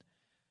again.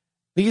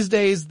 These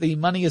days, the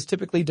money is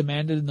typically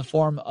demanded in the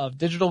form of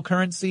digital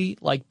currency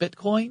like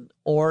Bitcoin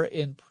or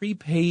in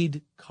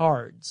prepaid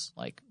cards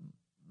like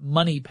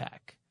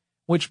MoneyPack,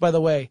 which, by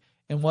the way,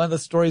 in one of the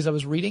stories I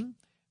was reading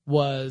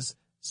was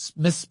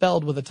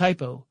misspelled with a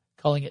typo,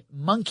 calling it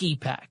Monkey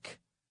Pack.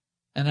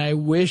 And I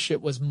wish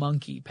it was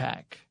Monkey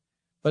Pack.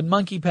 But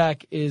Monkey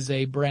Pack is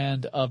a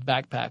brand of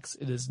backpacks.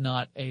 It is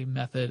not a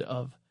method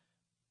of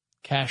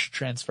cash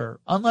transfer.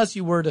 Unless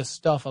you were to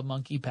stuff a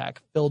monkey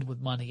pack filled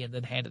with money and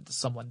then hand it to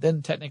someone,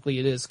 then technically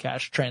it is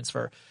cash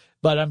transfer.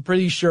 But I'm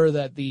pretty sure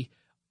that the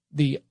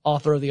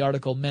author of the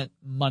article meant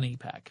money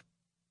pack.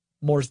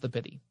 More's the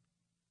pity.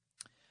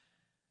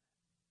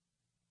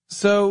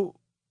 So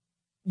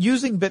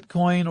using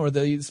Bitcoin or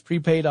these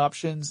prepaid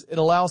options, it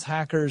allows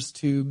hackers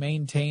to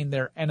maintain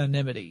their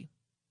anonymity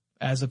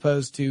as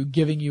opposed to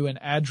giving you an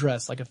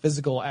address, like a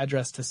physical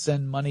address to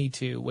send money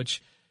to,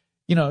 which,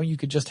 you know, you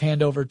could just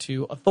hand over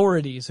to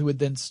authorities who would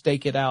then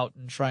stake it out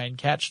and try and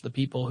catch the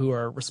people who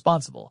are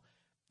responsible.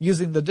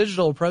 Using the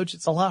digital approach,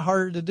 it's a lot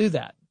harder to do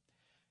that.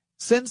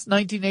 Since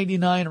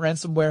 1989,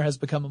 ransomware has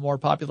become a more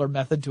popular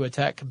method to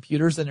attack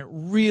computers, and it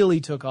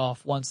really took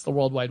off once the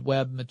World Wide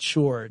Web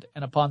matured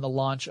and upon the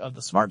launch of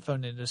the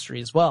smartphone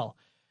industry as well.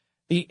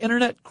 The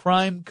Internet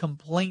Crime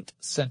Complaint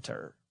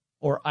Center,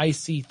 or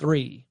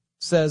IC3,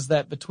 says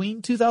that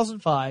between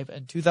 2005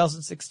 and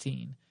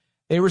 2016,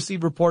 they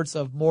received reports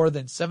of more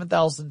than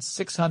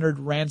 7,600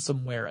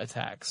 ransomware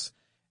attacks.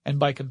 And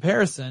by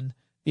comparison,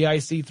 the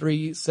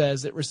IC3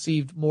 says it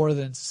received more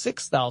than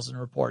 6,000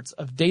 reports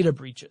of data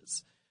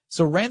breaches.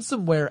 So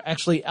ransomware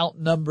actually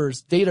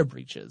outnumbers data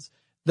breaches.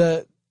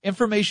 The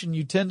information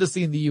you tend to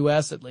see in the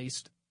U.S., at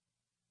least,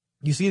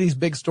 you see these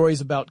big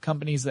stories about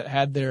companies that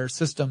had their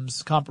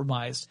systems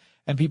compromised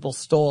and people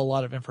stole a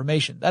lot of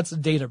information. That's a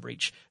data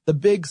breach. The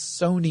big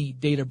Sony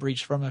data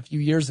breach from a few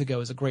years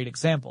ago is a great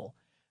example.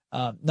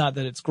 Not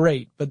that it's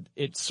great, but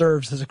it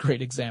serves as a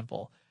great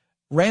example.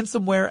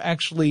 Ransomware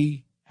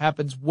actually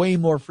happens way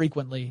more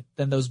frequently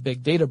than those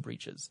big data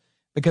breaches.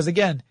 Because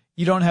again,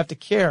 you don't have to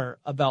care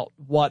about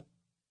what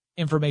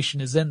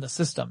information is in the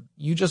system.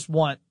 You just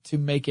want to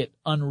make it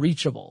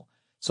unreachable.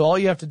 So all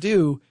you have to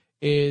do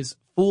is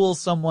fool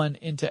someone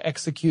into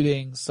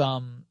executing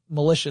some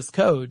malicious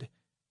code,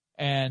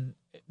 and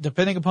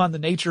depending upon the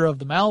nature of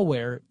the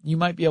malware, you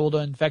might be able to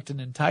infect an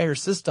entire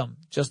system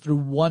just through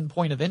one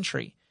point of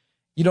entry.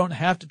 You don't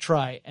have to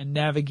try and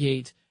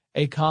navigate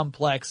a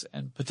complex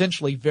and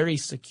potentially very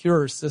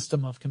secure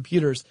system of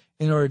computers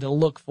in order to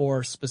look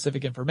for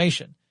specific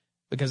information.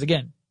 Because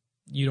again,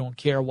 you don't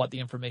care what the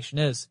information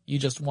is. You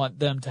just want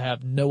them to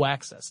have no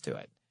access to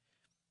it.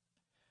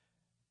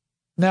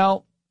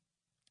 Now,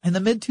 in the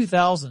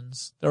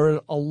mid-2000s, there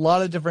were a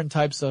lot of different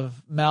types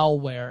of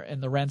malware in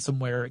the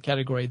ransomware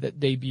category that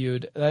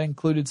debuted. That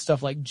included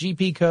stuff like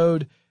GP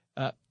Code,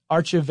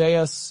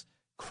 Archiveus,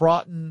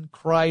 Croton,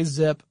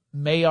 Cryzip,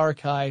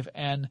 MayArchive,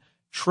 and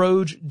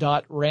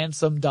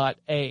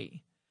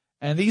Troj.ransom.a.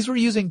 And these were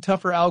using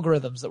tougher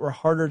algorithms that were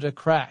harder to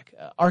crack.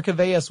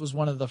 Archiveus was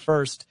one of the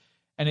first,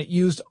 and it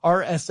used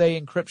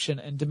RSA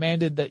encryption and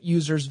demanded that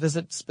users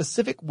visit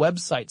specific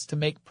websites to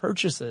make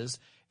purchases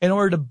in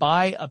order to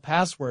buy a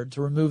password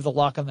to remove the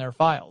lock on their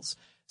files.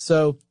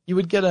 So you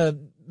would get a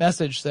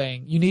message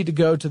saying, you need to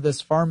go to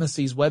this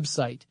pharmacy's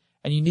website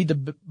and you need to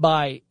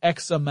buy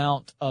X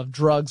amount of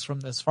drugs from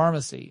this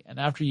pharmacy. And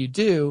after you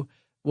do,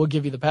 we'll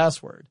give you the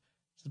password.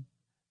 It's a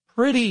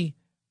pretty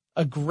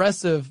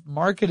aggressive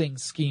marketing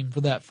scheme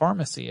for that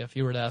pharmacy, if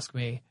you were to ask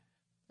me.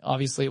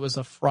 Obviously, it was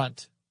a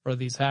front for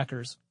these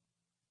hackers.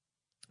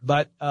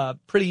 But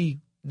pretty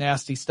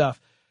nasty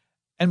stuff.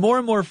 And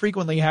more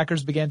frequently,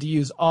 hackers began to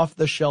use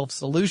off-the-shelf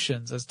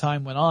solutions as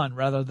time went on.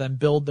 Rather than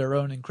build their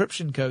own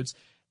encryption codes,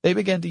 they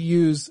began to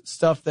use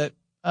stuff that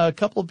a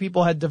couple of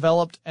people had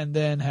developed and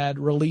then had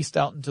released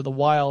out into the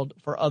wild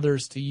for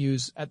others to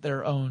use at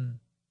their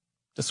own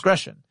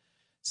discretion.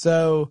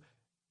 So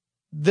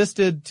this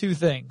did two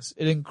things.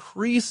 It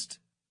increased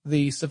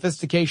the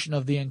sophistication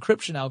of the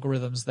encryption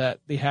algorithms that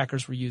the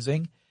hackers were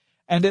using,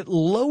 and it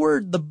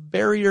lowered the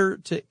barrier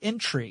to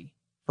entry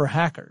for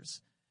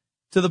hackers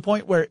to the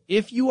point where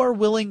if you are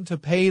willing to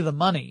pay the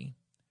money,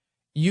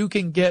 you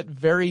can get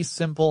very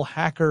simple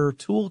hacker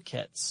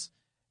toolkits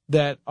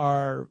that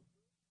are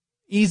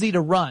easy to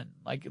run.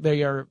 Like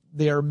they are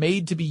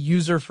made to be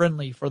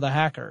user-friendly for the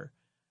hacker.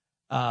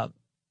 And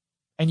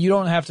you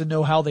don't have to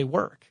know how they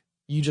work.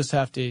 You just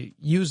have to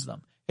use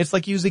them. It's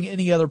like using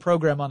any other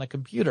program on a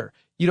computer.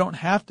 You don't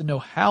have to know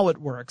how it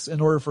works in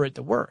order for it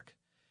to work.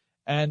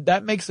 And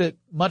that makes it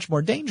much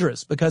more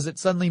dangerous because it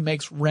suddenly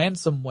makes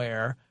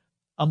ransomware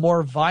a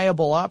more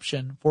viable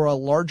option for a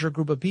larger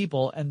group of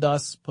people and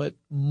thus put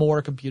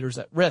more computers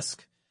at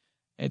risk.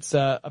 It's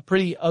a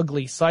pretty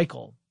ugly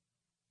cycle.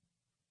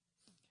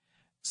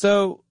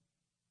 So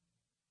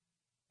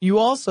you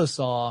also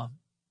saw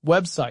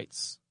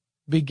websites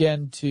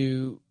begin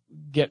to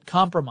get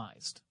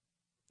compromised,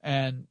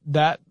 and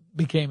that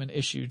became an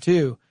issue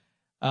too.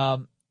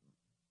 And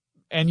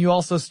you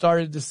also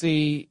started to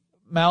see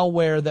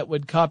malware that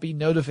would copy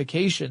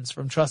notifications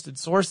from trusted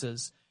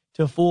sources to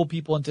to fool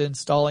people into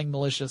installing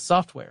malicious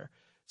software.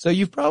 So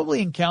you've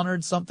probably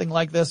encountered something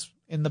like this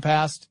in the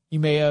past. You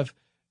may have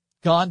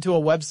gone to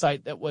a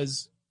website that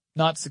was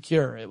not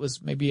secure. It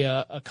was maybe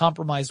a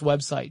compromised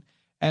website,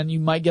 and you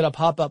might get a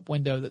pop-up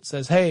window that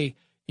says, hey,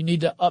 you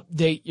need to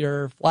update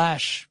your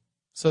Flash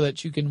so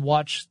that you can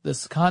watch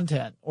this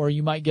content. Or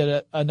you might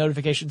get a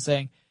notification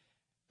saying,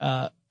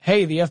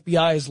 hey, the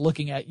FBI is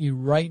looking at you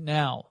right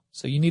now,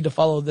 so you need to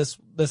follow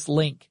this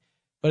link.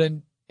 But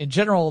in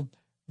general,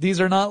 these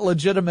are not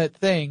legitimate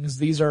things.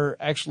 These are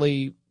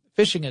actually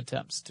phishing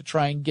attempts to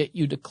try and get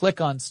you to click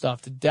on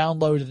stuff, to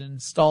download and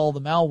install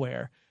the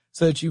malware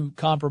so that you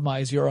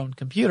compromise your own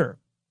computer.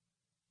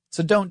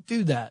 So don't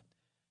do that.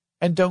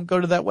 And don't go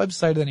to that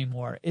website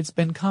anymore. It's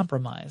been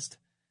compromised.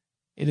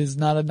 It is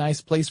not a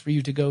nice place for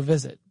you to go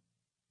visit.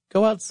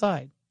 Go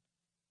outside.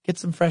 Get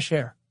some fresh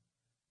air.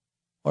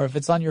 Or if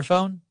it's on your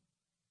phone,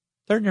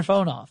 turn your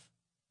phone off.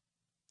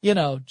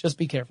 Just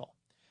be careful.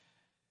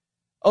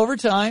 Over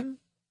time,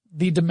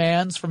 the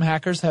demands from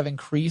hackers have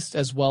increased,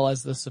 as well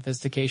as the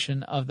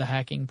sophistication of the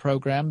hacking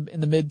program.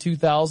 In the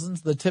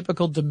mid-2000s, the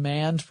typical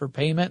demand for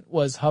payment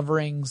was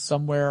hovering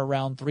somewhere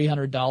around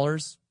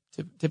 $300,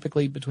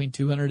 typically between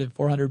 $200 and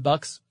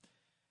 $400.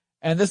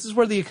 And this is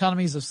where the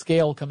economies of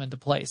scale come into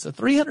play. So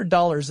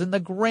 $300 in the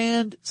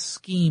grand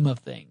scheme of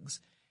things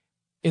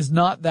is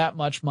not that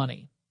much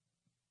money.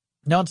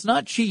 Now, it's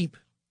not cheap.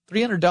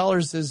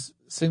 $300 is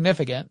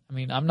significant. I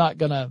mean, I'm not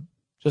going to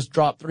just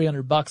drop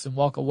 $300 and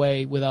walk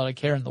away without a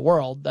care in the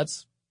world.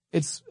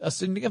 It's a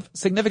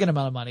significant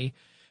amount of money,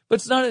 but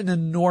it's not an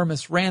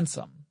enormous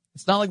ransom.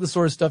 It's not like the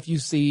sort of stuff you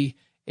see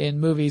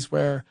in movies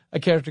where a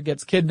character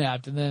gets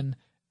kidnapped and then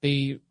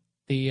the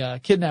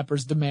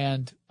kidnappers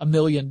demand $1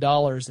 million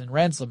in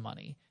ransom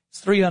money.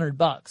 It's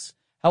 $300.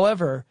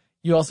 However,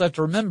 you also have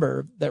to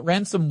remember that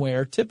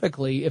ransomware,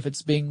 typically, if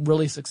it's being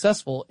really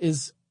successful,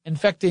 is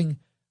infecting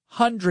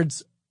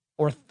hundreds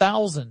or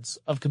thousands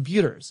of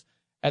computers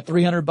at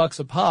 $300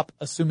 a pop,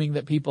 assuming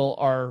that people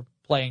are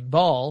playing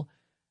ball.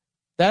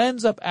 That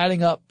ends up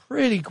adding up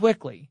pretty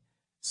quickly.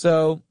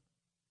 So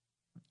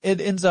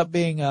it ends up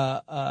being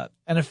an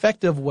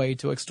effective way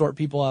to extort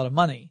people out of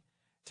money.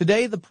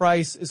 Today, the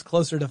price is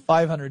closer to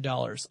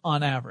 $500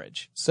 on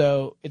average.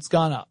 So it's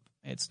gone up.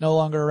 It's no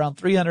longer around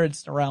 $300,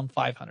 it's around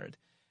 $500.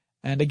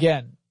 And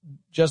again,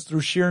 just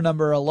through sheer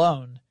number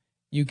alone,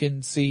 you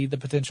can see the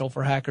potential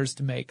for hackers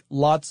to make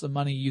lots of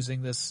money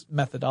using this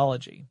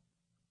methodology.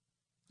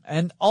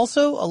 And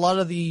also, a lot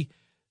of the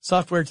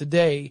software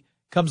today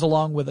comes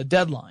along with a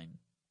deadline.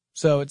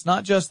 So it's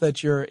not just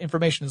that your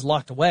information is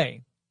locked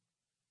away,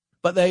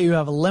 but that you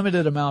have a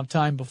limited amount of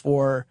time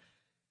before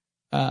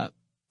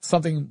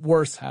something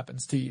worse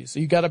happens to you. So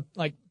you got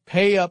to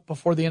pay up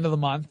before the end of the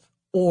month,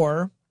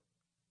 or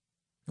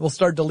we'll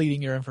start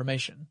deleting your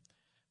information.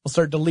 We'll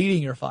start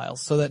deleting your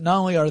files so that not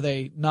only are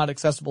they not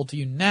accessible to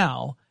you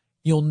now,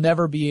 you'll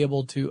never be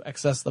able to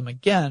access them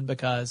again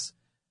because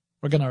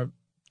we're going to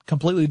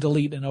completely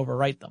delete and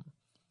overwrite them.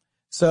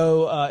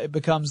 So it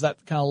becomes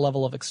that kind of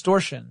level of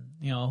extortion.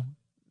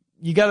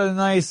 You got a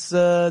nice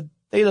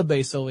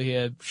database over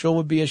here. Sure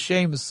would be a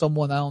shame if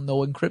someone,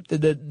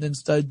 encrypted it and then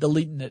started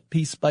deleting it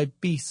piece by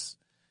piece.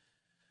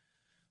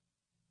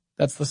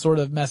 That's the sort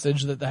of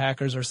message that the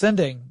hackers are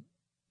sending.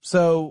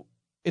 So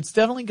it's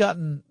definitely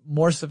gotten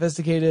more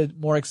sophisticated,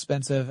 more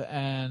expensive,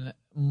 and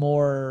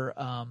more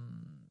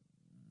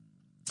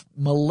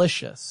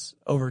malicious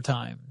over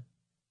time.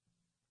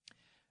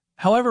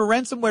 However,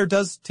 ransomware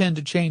does tend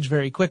to change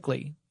very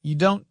quickly. You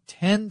don't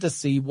tend to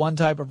see one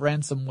type of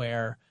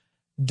ransomware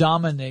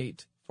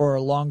dominate for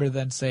longer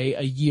than, say,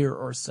 a year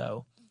or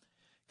so.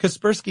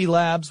 Kaspersky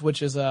Labs,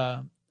 which is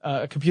a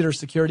computer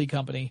security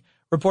company,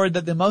 reported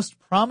that the most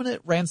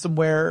prominent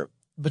ransomware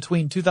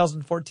between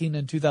 2014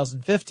 and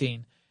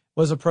 2015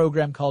 was a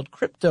program called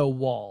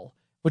CryptoWall,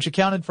 which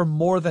accounted for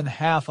more than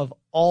half of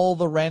all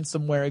the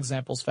ransomware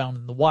examples found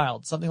in the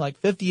wild. Something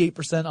like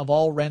 58% of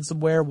all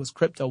ransomware was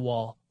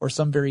CryptoWall, or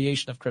some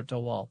variation of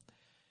CryptoWall.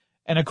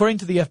 And according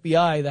to the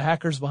FBI, the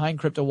hackers behind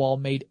CryptoWall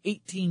made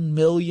 $18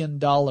 million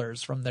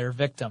from their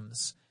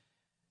victims.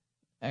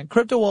 And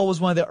CryptoWall was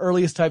one of the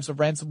earliest types of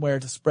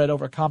ransomware to spread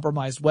over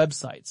compromised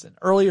websites. And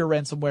earlier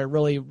ransomware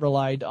really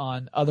relied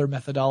on other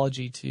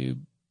methodology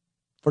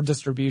for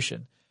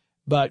distribution.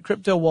 But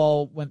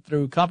CryptoWall went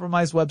through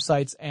compromised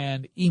websites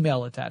and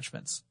email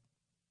attachments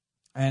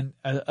and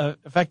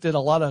affected a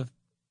lot of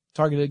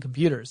targeted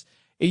computers.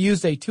 It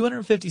used a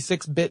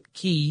 256-bit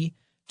key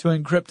to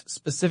encrypt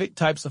specific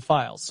types of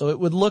files. So it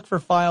would look for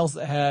files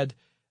that had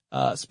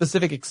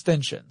specific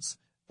extensions,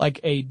 like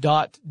a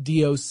 .doc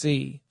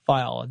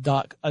file,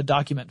 a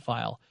document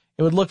file.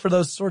 It would look for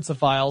those sorts of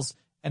files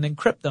and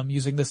encrypt them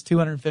using this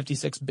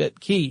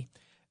 256-bit key.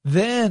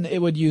 Then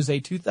it would use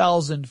a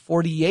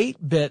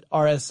 2048-bit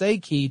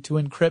RSA key to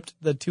encrypt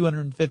the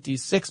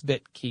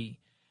 256-bit key.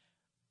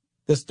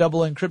 This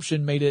double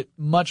encryption made it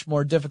much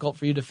more difficult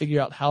for you to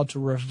figure out how to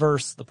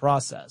reverse the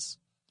process.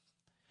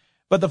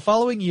 But the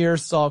following year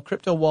saw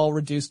CryptoWall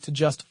reduced to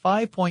just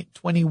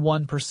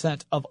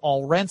 5.21% of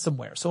all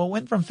ransomware. So it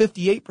went from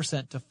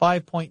 58% to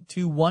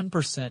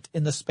 5.21%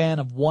 in the span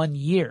of 1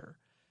 year.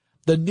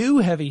 The new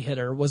heavy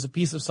hitter was a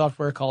piece of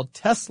software called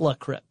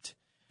TeslaCrypt.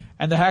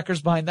 And the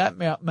hackers behind that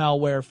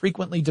malware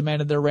frequently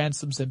demanded their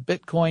ransoms in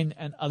Bitcoin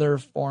and other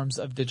forms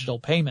of digital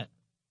payment.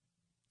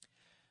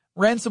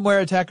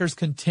 Ransomware attackers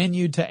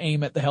continued to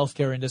aim at the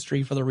healthcare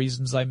industry for the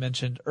reasons I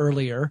mentioned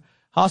earlier.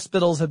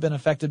 Hospitals have been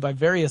affected by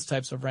various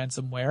types of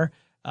ransomware.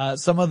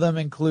 Some of them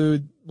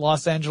include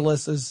Los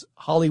Angeles'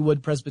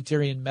 Hollywood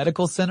Presbyterian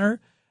Medical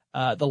Center,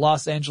 the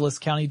Los Angeles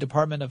County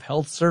Department of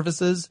Health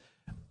Services,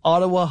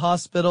 Ottawa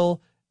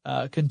Hospital,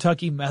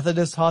 Kentucky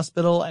Methodist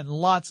Hospital, and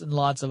lots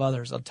of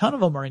others. A ton of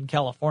them are in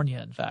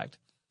California, in fact.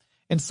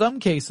 In some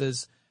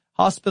cases,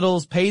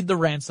 hospitals paid the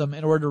ransom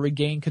in order to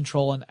regain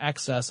control and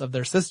access of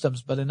their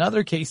systems, but in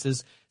other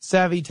cases,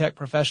 savvy tech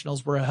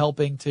professionals were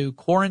helping to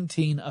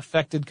quarantine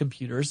affected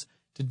computers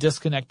to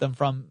disconnect them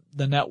from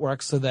the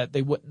network so that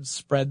they wouldn't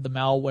spread the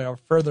malware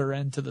further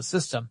into the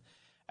system.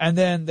 And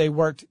then they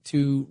worked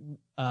to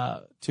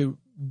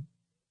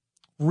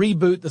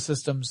reboot the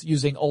systems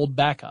using old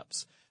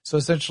backups. So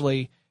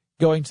essentially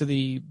going to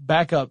the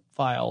backup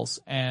files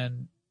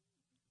and,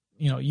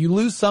 you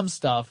lose some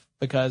stuff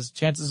because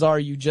chances are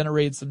you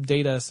generated some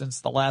data since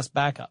the last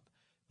backup,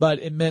 but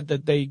it meant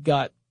that they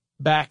got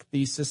back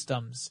these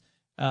systems,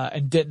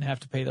 and didn't have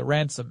to pay the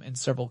ransom in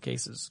several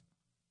cases.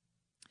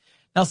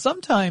 Now,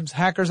 sometimes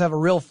hackers have a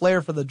real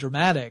flair for the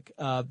dramatic.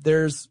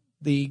 There's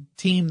the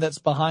team that's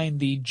behind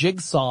the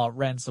Jigsaw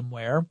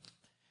ransomware.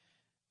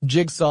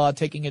 Jigsaw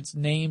taking its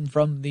name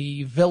from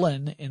the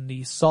villain in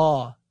the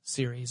Saw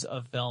series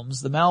of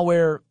films. The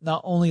malware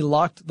not only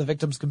locked the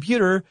victim's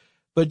computer,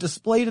 but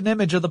displayed an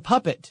image of the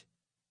puppet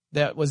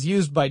that was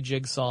used by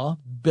Jigsaw,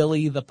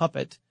 Billy the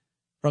Puppet,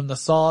 from the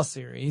Saw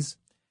series.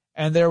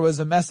 And there was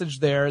a message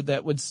there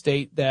that would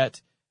state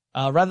that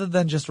rather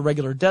than just a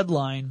regular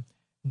deadline,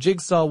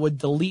 Jigsaw would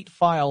delete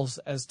files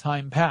as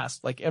time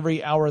passed. Like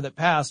every hour that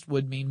passed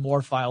would mean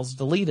more files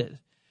deleted.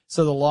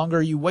 So the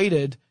longer you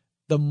waited,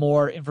 the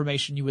more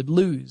information you would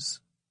lose.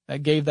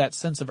 That gave that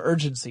sense of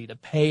urgency to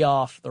pay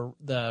off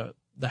the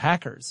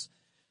hackers.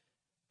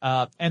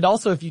 And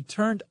also if you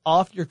turned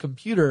off your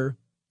computer,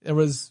 it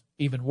was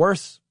even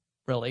worse,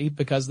 really,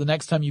 because the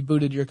next time you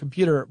booted your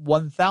computer,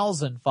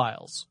 1,000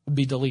 files would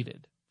be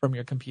deleted from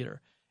your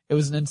computer. It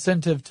was an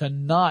incentive to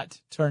not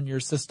turn your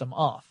system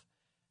off.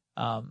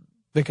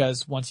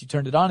 Because once you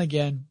turned it on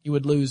again, you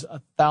would lose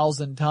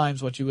 1,000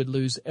 times what you would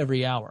lose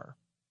every hour.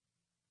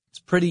 It's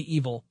pretty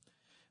evil.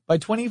 By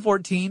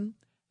 2014,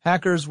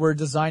 hackers were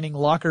designing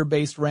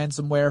locker-based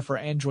ransomware for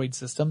Android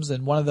systems,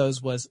 and one of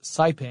those was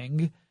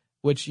Cyping,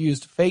 which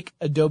used fake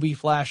Adobe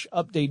Flash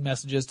update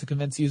messages to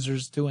convince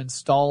users to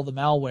install the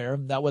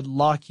malware that would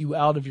lock you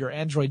out of your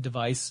Android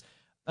device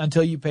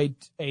until you paid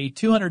a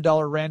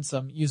 $200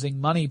 ransom using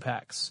money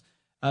packs.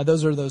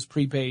 Those are those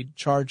prepaid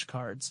charge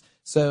cards.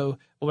 So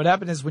what would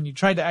happen is when you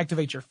tried to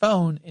activate your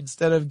phone,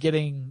 instead of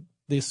getting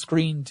the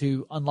screen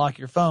to unlock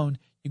your phone,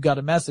 you got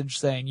a message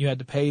saying you had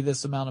to pay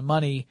this amount of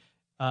money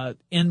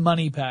in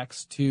money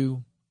packs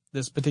to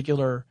this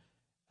particular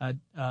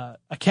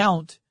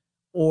account,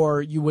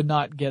 or you would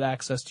not get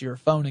access to your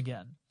phone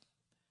again.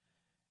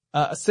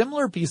 A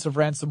similar piece of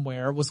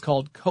ransomware was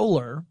called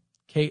Kohler,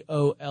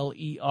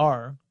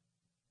 K-O-L-E-R,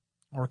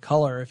 or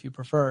Color if you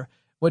prefer,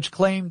 which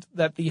claimed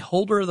that the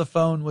holder of the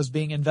phone was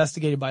being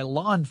investigated by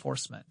law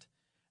enforcement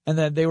and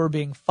that they were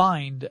being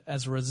fined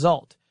as a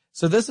result.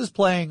 So this is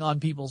playing on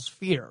people's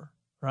fear,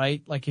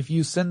 right? Like if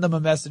you send them a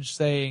message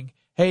saying,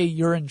 hey,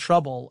 you're in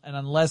trouble, and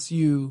unless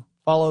you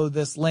follow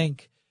this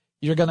link,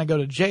 you're going to go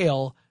to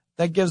jail,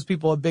 that gives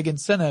people a big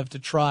incentive to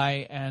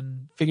try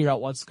and figure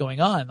out what's going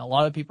on. A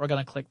lot of people are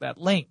going to click that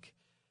link,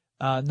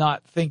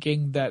 not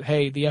thinking that,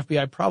 hey, the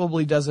FBI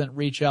probably doesn't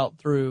reach out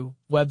through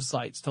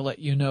websites to let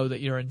you know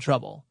that you're in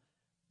trouble.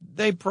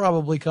 They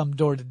probably come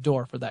door to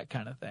door for that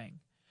kind of thing.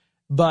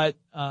 But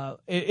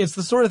it's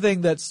the sort of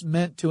thing that's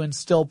meant to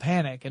instill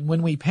panic. And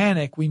when we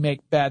panic, we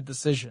make bad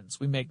decisions.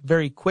 We make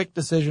very quick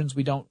decisions.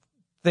 We don't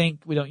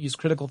think. We don't use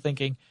critical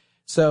thinking.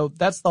 So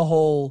that's the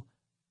whole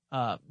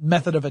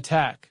method of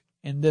attack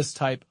in this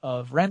type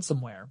of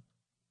ransomware.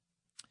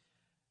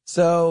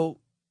 So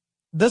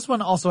this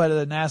one also had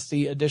a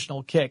nasty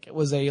additional kick. It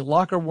was a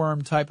locker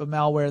worm type of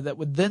malware that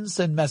would then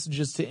send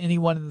messages to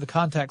anyone in the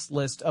contacts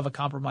list of a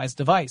compromised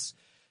device.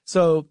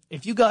 So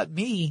if you got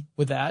me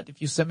with that,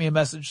 if you sent me a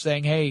message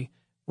saying, hey,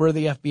 we're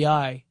the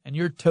FBI and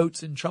you're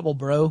totes in trouble,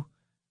 bro,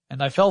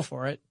 and I fell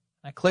for it,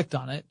 I clicked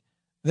on it,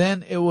 then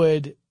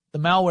the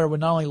malware would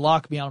not only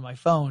lock me out of my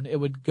phone, it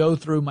would go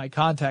through my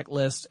contact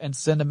list and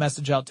send a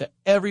message out to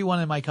everyone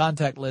in my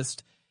contact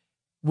list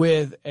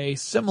with a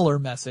similar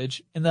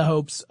message in the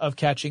hopes of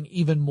catching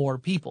even more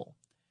people.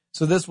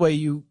 So this way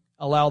you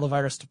allow the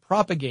virus to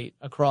propagate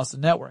across the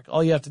network.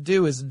 All you have to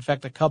do is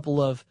infect a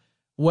couple of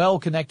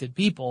well-connected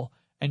people,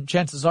 and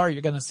chances are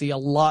you're going to see a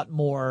lot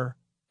more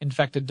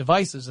infected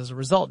devices as a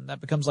result, and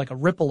that becomes like a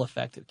ripple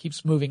effect. It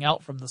keeps moving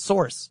out from the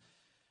source.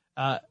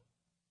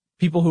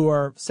 People who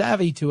are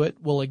savvy to it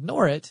will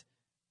ignore it,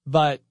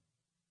 but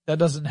that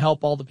doesn't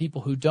help all the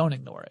people who don't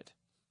ignore it.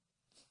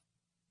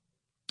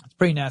 It's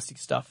pretty nasty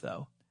stuff,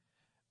 though.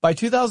 By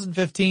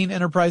 2015,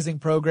 enterprising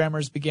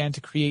programmers began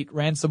to create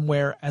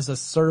ransomware as a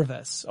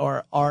service,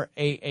 or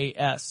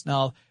RAAS.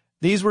 Now,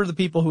 these were the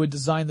people who would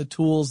design the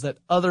tools that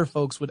other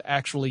folks would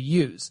actually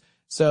use.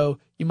 So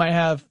you might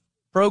have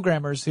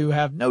programmers who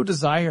have no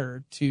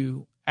desire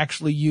to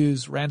actually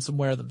use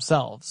ransomware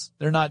themselves.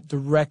 They're not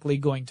directly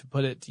going to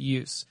put it to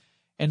use.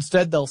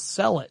 Instead, they'll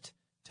sell it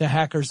to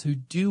hackers who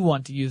do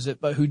want to use it,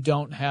 but who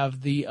don't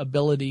have the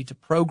ability to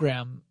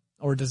program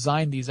or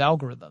design these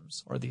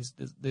algorithms or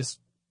these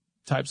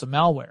types of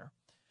malware.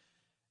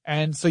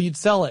 And so you'd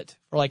sell it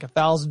for like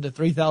 $1,000 to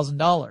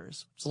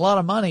 $3,000. It's a lot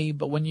of money,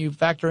 but when you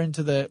factor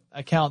into the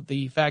account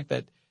the fact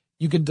that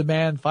you can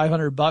demand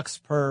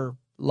 $500 per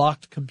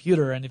locked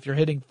computer, and if you're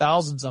hitting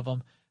thousands of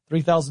them,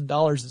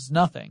 $3,000 is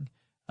nothing.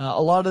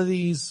 A lot of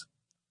these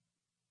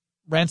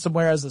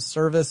ransomware as a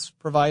service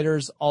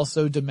providers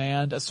also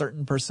demand a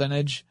certain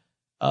percentage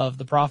of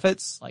the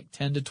profits, like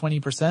 10 to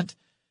 20%.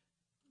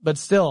 But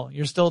still,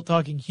 you're still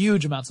talking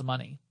huge amounts of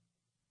money.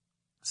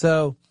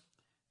 So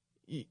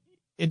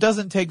it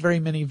doesn't take very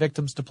many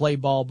victims to play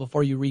ball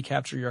before you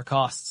recapture your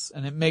costs,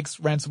 and it makes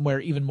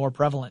ransomware even more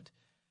prevalent.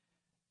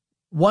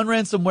 One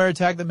ransomware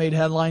attack that made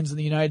headlines in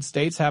the United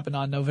States happened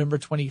on November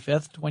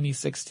 25th,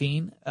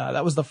 2016.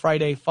 That was the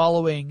Friday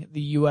following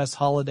the U.S.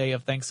 holiday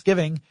of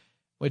Thanksgiving,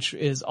 which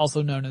is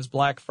also known as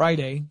Black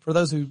Friday. For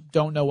those who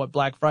don't know what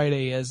Black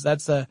Friday is,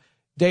 that's a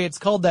day it's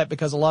called that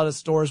because a lot of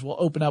stores will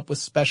open up with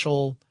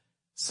special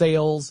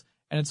sales,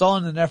 and it's all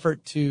in an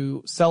effort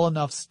to sell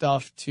enough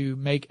stuff to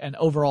make an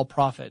overall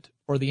profit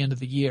for the end of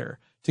the year,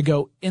 to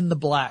go in the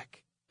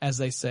black, as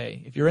they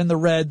say. If you're in the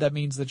red, that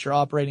means that you're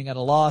operating at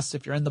a loss.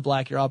 If you're in the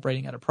black, you're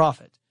operating at a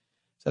profit.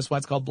 So that's why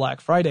it's called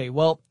Black Friday.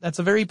 Well, that's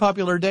a very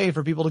popular day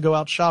for people to go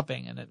out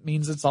shopping, and it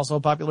means it's also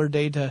a popular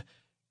day to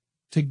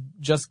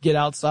just get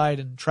outside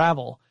and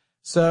travel.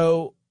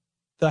 So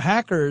the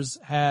hackers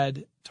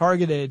had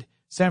targeted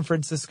San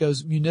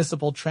Francisco's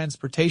municipal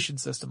transportation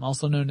system,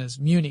 also known as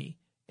MUNI,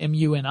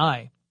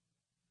 M-U-N-I.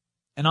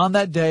 And on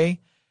that day,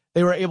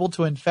 they were able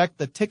to infect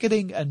the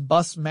ticketing and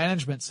bus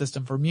management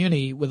system for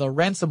MUNI with a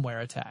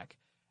ransomware attack.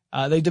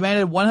 They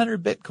demanded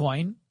 100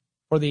 Bitcoin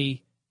for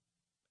the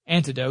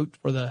antidote,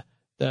 for the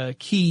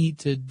key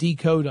to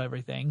decode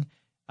everything.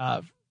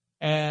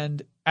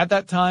 And at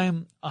that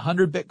time,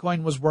 100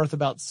 Bitcoin was worth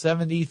about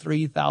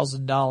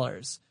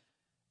 $73,000.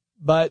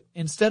 But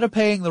instead of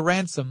paying the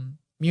ransom,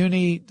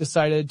 MUNI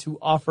decided to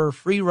offer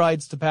free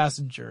rides to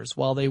passengers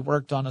while they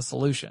worked on a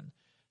solution.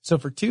 So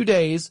for 2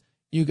 days,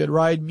 you could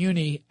ride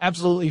MUNI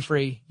absolutely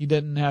free. You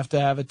didn't have to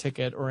have a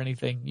ticket or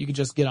anything. You could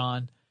just get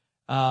on.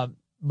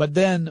 But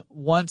then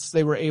once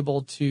they were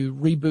able to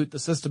reboot the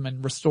system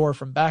and restore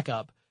from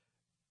backup,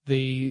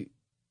 it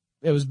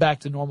was back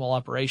to normal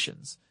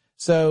operations.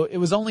 So it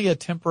was only a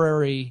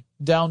temporary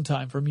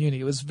downtime for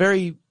MUNI. It was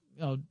it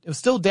was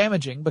still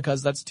damaging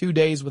because that's 2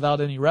 days without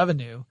any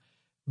revenue,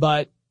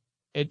 but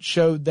it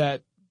showed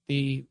that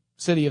the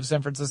city of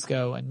San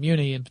Francisco and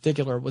MUNI in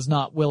particular was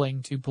not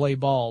willing to play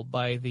ball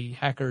by the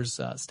hackers'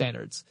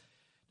 standards.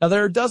 Now,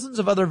 there are dozens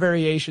of other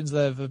variations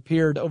that have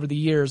appeared over the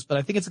years, but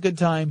I think it's a good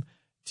time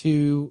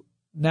to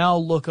now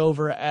look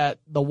over at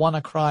the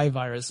WannaCry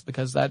virus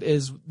because that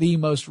is the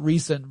most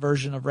recent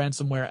version of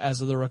ransomware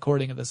as of the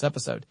recording of this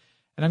episode.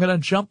 And I'm going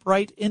to jump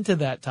right into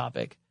that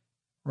topic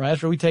right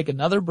after we take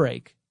another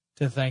break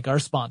to thank our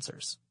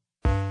sponsors.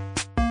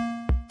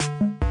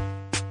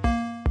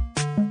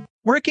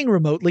 Working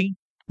remotely,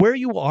 where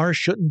you are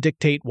shouldn't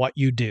dictate what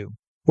you do.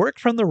 Work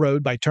from the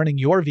road by turning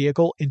your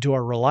vehicle into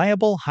a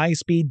reliable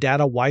high-speed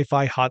data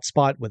Wi-Fi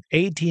hotspot with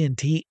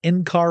AT&T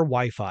in-car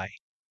Wi-Fi.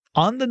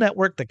 On the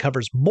network that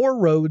covers more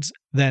roads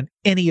than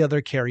any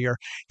other carrier,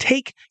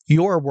 take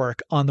your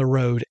work on the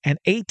road and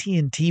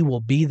AT&T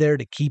will be there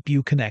to keep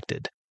you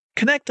connected.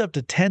 Connect up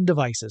to 10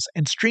 devices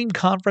and stream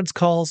conference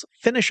calls,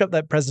 finish up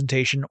that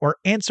presentation, or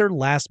answer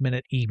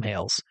last-minute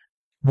emails.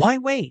 Why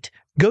wait?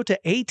 Go to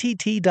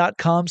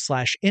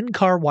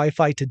att.com/in-car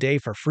Wi-Fi today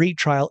for free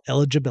trial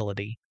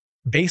eligibility.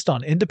 Based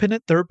on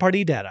independent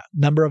third-party data,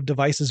 number of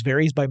devices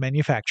varies by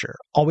manufacturer.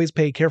 Always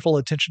pay careful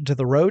attention to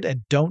the road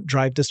and don't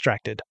drive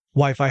distracted.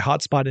 Wi-Fi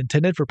hotspot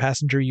intended for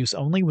passenger use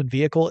only when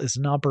vehicle is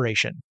in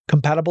operation.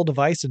 Compatible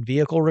device and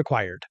vehicle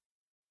required.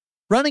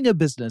 Running a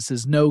business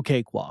is no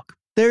cakewalk.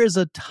 There is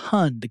a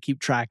ton to keep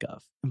track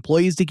of.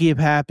 Employees to keep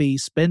happy,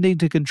 spending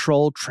to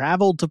control,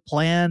 travel to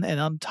plan, and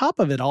on top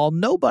of it all,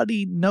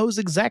 nobody knows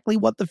exactly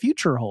what the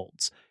future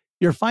holds.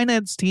 Your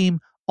finance team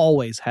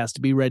always has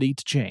to be ready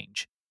to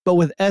change. But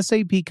with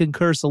SAP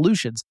Concur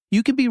Solutions,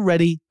 you can be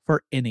ready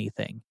for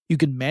anything. You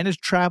can manage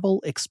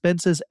travel,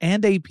 expenses,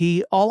 and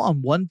AP all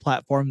on one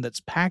platform that's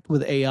packed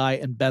with AI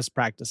and best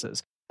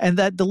practices, and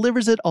that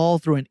delivers it all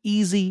through an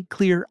easy,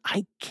 clear,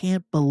 I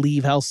can't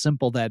believe how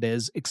simple that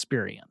is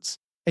experience.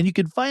 and you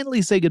can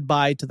finally say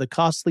goodbye to the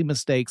costly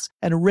mistakes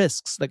and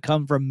risks that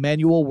come from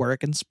manual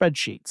work and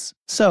spreadsheets.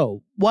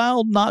 So,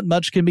 while not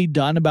much can be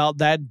done about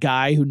that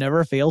guy who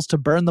never fails to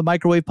burn the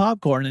microwave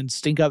popcorn and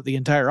stink up the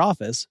entire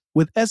office,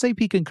 with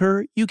SAP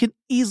Concur, you can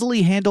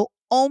easily handle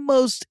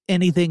almost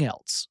anything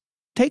else.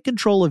 Take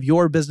control of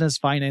your business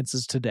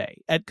finances today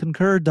at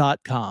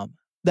Concur.com.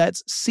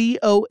 That's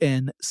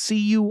CONCUR.com.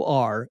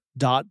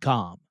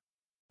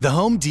 The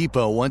Home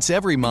Depot wants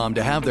every mom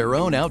to have their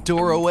own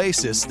outdoor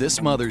oasis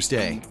this Mother's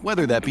Day,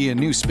 whether that be a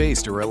new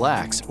space to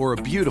relax or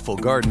a beautiful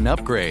garden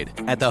upgrade.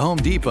 At the Home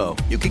Depot,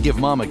 you could give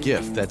mom a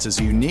gift that's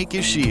as unique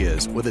as she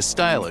is, with a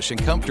stylish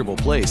and comfortable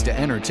place to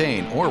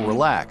entertain or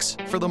relax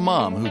for the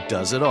mom who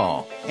does it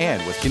all.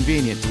 And with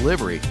convenient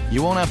delivery,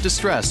 you won't have to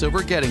stress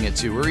over getting it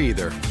to her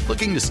either.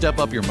 Looking to step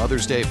up your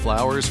Mother's Day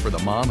flowers for the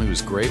mom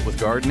who's great with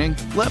gardening?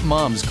 Let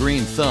Mom's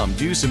green thumb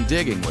do some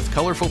digging with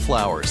colorful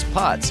flowers,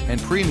 pots,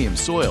 and premium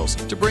soils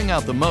to bring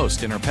out the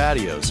most in her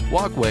patios,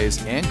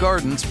 walkways, and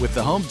gardens with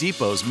the Home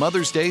Depot's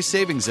Mother's Day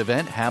Savings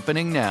Event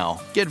happening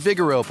now. Get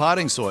Vigoro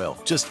potting soil,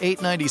 just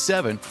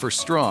 $8.97 for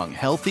strong,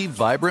 healthy,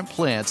 vibrant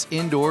plants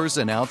indoors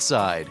and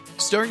outside.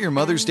 Start your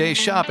Mother's Day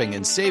shopping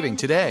and saving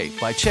today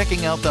by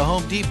checking out the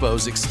Home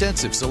Depot's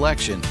extensive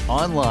selection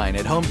online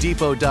at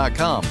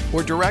HomeDepot.com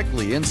or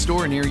directly in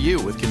store near you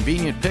with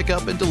convenient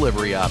pickup and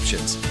delivery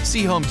options.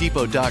 See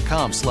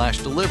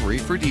HomeDepot.com/delivery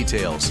for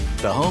details.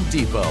 The Home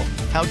Depot,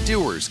 how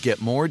doers get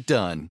more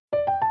done.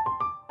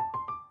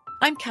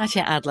 I'm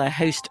Katya Adler,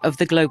 host of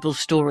The Global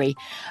Story.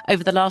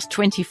 Over the last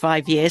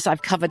 25 years,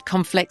 I've covered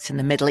conflicts in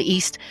the Middle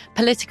East,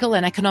 political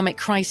and economic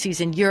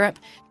crises in Europe,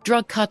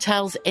 drug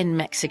cartels in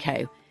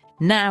Mexico.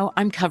 Now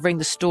I'm covering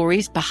the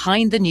stories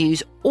behind the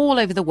news all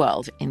over the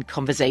world in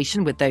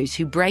conversation with those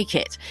who break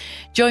it.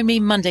 Join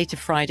me Monday to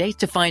Friday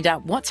to find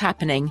out what's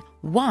happening,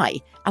 why,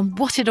 and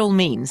what it all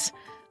means.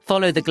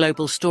 Follow The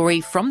Global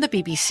Story from the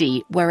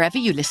BBC wherever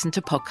you listen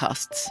to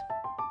podcasts.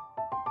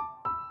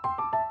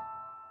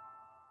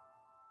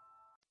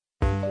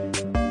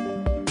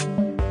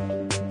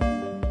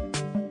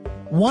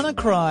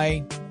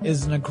 WannaCry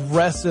is an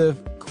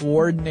aggressive,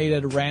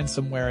 coordinated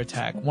ransomware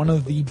attack, one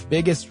of the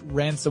biggest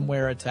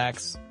ransomware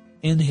attacks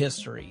in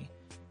history.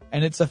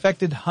 And it's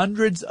affected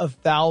hundreds of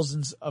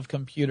thousands of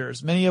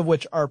computers, many of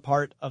which are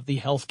part of the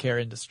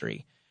healthcare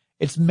industry.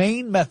 Its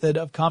main method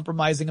of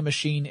compromising a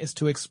machine is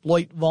to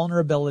exploit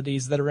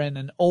vulnerabilities that are in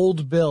an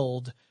old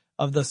build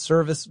of the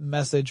Service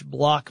Message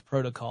Block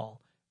Protocol,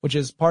 which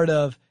is part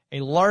of a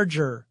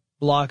larger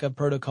block of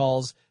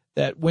protocols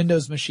that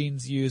Windows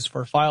machines use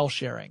for file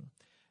sharing.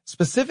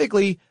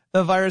 Specifically,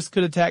 the virus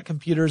could attack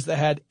computers that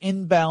had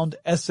inbound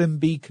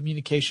SMB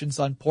communications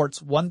on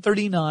ports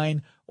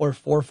 139 or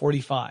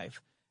 445.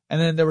 And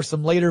then there were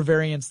some later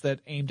variants that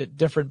aimed at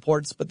different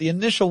ports, but the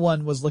initial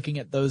one was looking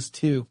at those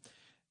two.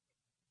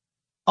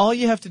 All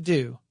you have to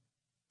do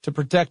to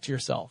protect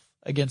yourself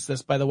against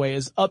this, by the way,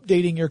 is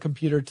updating your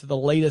computer to the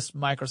latest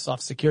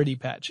Microsoft security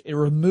patch. It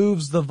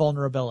removes the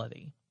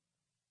vulnerability.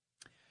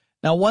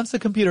 Now, once a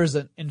computer is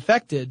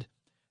infected,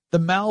 the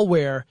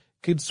malware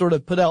could sort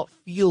of put out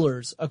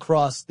feelers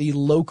across the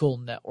local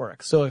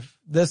network. So if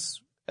this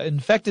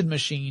infected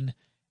machine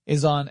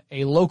is on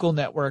a local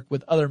network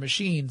with other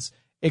machines,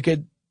 it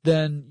could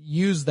then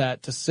use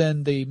that to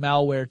send the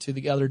malware to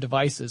the other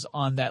devices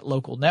on that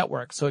local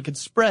network. So it could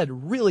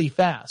spread really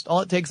fast. All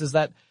it takes is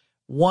that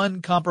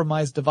one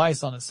compromised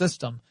device on a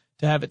system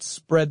to have it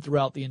spread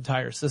throughout the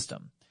entire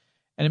system.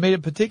 And it made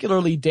it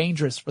particularly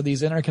dangerous for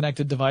these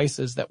interconnected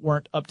devices that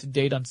weren't up to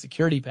date on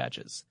security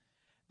patches.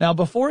 Now,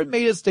 before it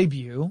made its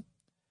debut,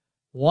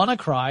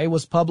 WannaCry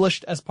was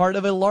published as part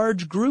of a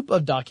large group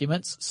of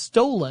documents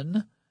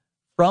stolen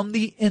from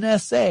the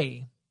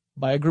NSA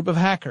by a group of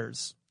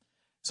hackers.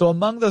 So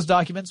among those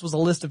documents was a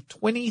list of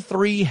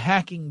 23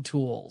 hacking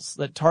tools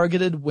that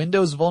targeted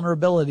Windows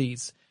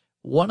vulnerabilities.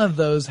 One of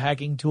those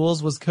hacking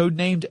tools was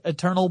codenamed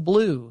Eternal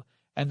Blue,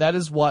 and that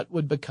is what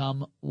would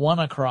become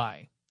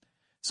WannaCry.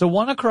 So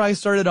WannaCry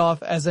started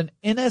off as an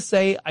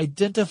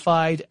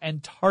NSA-identified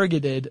and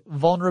targeted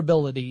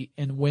vulnerability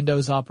in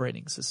Windows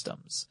operating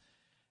systems.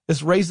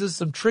 This raises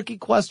some tricky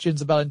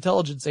questions about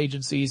intelligence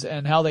agencies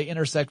and how they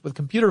intersect with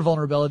computer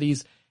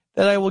vulnerabilities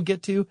that I will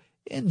get to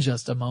in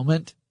just a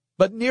moment.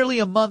 But nearly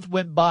a month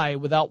went by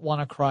without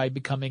WannaCry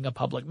becoming a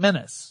public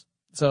menace.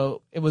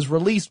 So it was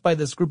released by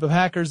this group of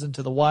hackers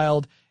into the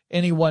wild.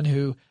 Anyone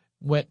who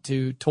went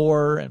to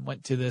Tor and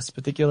went to this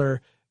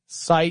particular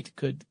site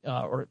could,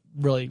 or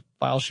really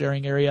file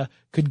sharing area,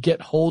 could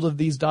get hold of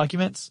these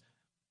documents.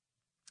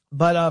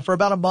 But for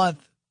about a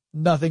month,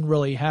 nothing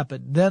really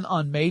happened. Then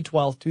on May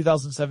 12th,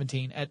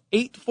 2017, at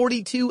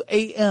 8:42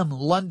 a.m.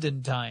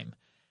 London time,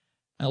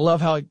 I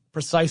love how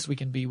precise we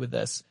can be with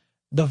this,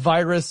 the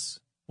virus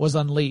was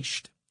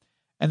unleashed.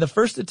 And the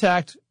first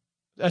attack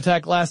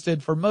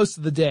lasted for most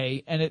of the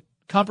day, and it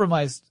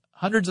compromised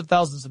hundreds of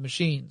thousands of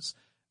machines.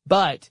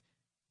 But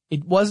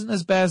it wasn't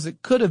as bad as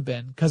it could have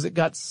been because it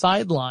got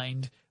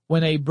sidelined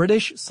when a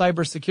British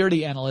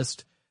cybersecurity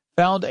analyst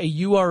found a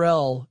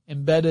URL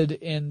embedded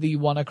in the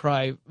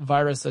WannaCry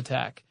virus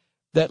attack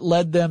that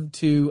led them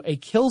to a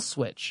kill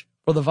switch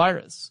for the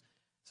virus.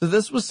 So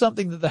this was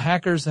something that the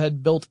hackers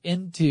had built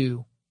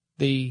into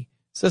the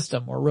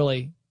system, or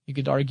really, you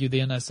could argue the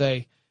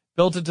NSA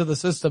built into the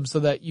system so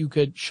that you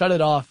could shut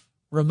it off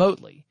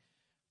remotely.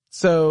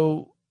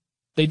 So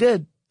they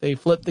did. They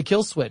flipped the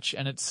kill switch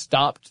and it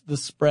stopped the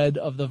spread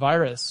of the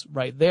virus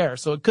right there.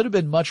 So it could have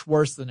been much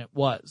worse than it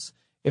was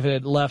if it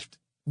had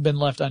been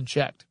left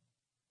unchecked.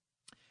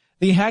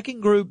 The hacking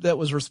group that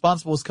was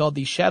responsible was called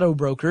the Shadow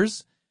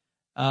Brokers.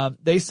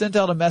 They sent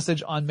out a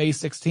message on May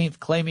 16th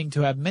claiming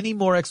to have many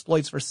more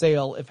exploits for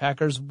sale if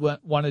hackers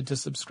wanted to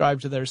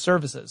subscribe to their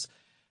services.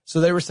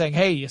 So they were saying,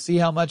 hey, you see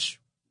how much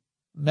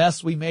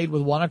mess we made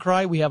with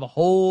WannaCry? We have a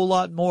whole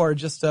lot more.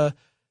 Just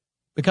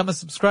become a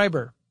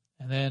subscriber,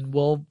 and then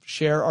we'll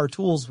share our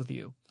tools with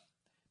you.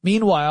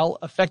 Meanwhile,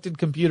 affected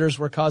computers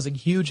were causing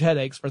huge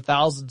headaches for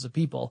thousands of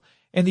people.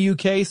 In the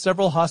UK,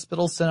 several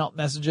hospitals sent out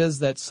messages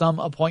that some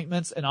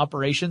appointments and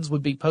operations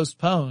would be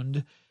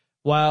postponed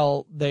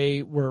while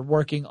they were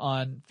working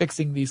on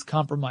fixing these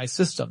compromised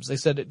systems. They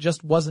said it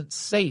just wasn't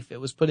safe. It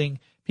was putting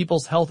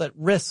people's health at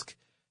risk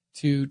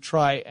to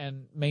try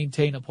and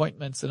maintain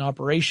appointments and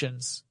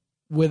operations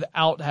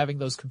without having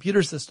those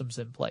computer systems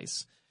in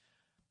place.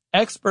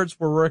 Experts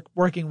were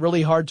working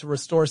really hard to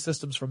restore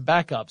systems from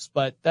backups,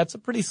 but that's a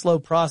pretty slow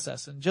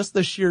process. And just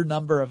the sheer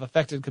number of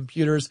affected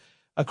computers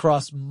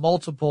across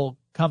multiple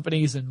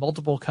companies in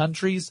multiple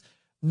countries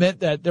meant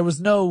that there was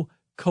no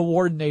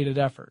coordinated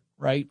effort,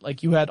 right?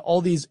 Like you had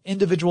all these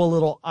individual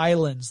little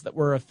islands that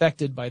were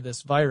affected by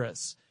this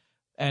virus,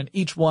 and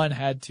each one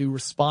had to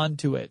respond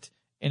to it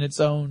in its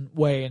own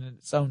way and in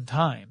its own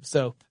time.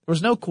 So there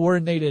was no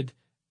coordinated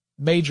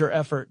major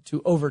effort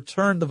to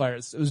overturn the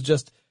virus. It was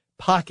just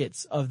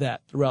pockets of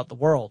that throughout the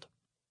world.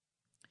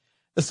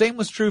 The same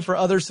was true for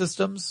other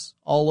systems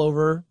all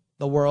over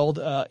the world.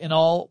 In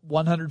all,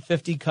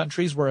 150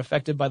 countries were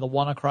affected by the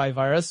WannaCry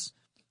virus.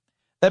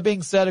 That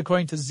being said,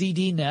 according to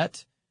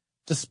ZDNet,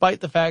 despite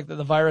the fact that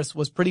the virus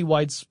was pretty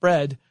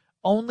widespread,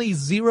 only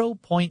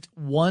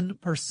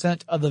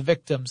 0.1% of the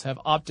victims have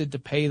opted to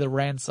pay the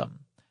ransom.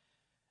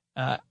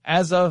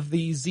 As of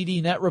the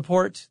ZDNet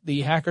report,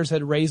 the hackers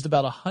had raised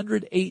about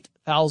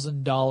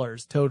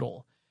 $108,000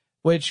 total,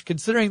 which,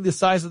 considering the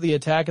size of the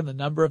attack and the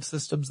number of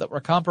systems that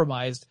were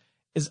compromised,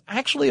 is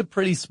actually a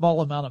pretty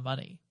small amount of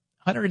money.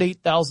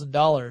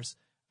 $108,000,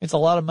 it's a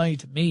lot of money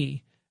to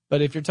me,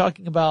 but if you're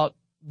talking about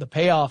the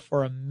payoff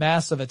for a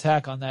massive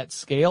attack on that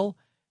scale,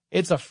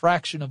 it's a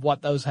fraction of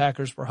what those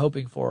hackers were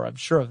hoping for. I'm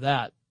sure of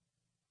that.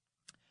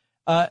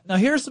 Now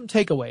here are some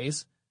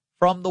takeaways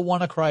from the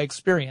WannaCry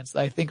experience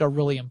that I think are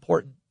really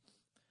important.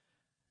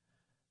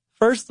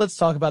 First, let's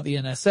talk about the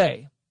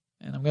NSA.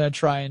 And I'm going to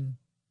try and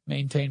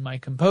maintain my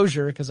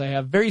composure because I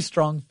have very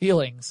strong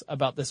feelings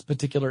about this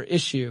particular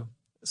issue.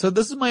 So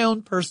this is my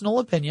own personal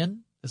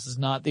opinion. This is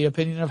not the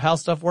opinion of How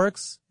Stuff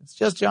Works. It's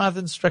just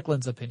Jonathan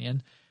Strickland's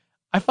opinion.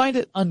 I find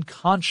it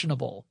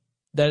unconscionable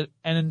that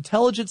an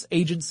intelligence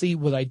agency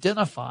would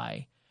identify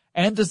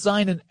and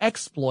design an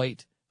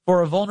exploit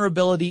for a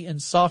vulnerability in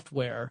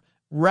software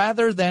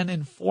rather than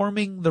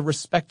informing the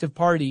respective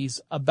parties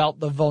about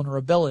the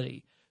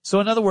vulnerability. So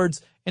in other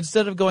words,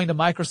 instead of going to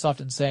Microsoft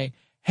and saying,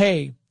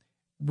 hey,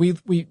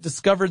 we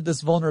discovered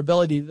this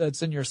vulnerability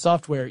that's in your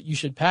software, you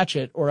should patch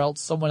it or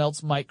else someone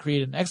else might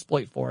create an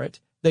exploit for it.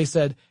 They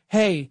said,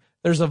 hey,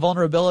 there's a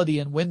vulnerability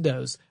in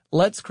Windows.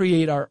 Let's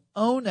create our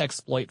own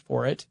exploit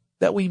for it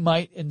that we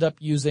might end up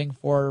using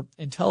for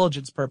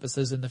intelligence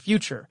purposes in the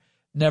future.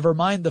 Never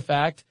mind the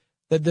fact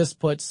that this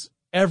puts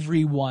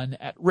everyone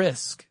at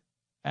risk,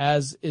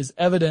 as is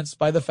evidenced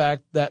by the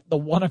fact that the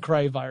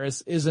WannaCry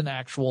virus is an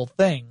actual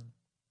thing.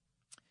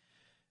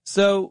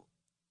 So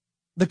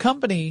the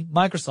company,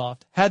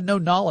 Microsoft, had no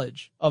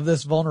knowledge of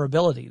this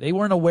vulnerability. They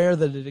weren't aware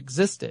that it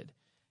existed.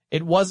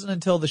 It wasn't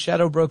until the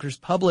Shadow Brokers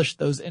published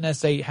those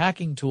NSA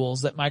hacking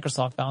tools that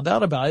Microsoft found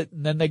out about it,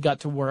 and then they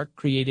got to work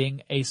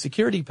creating a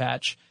security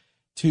patch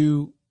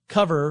to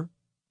cover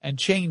and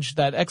change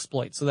that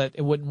exploit so that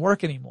it wouldn't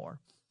work anymore.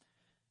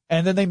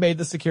 And then they made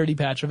the security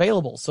patch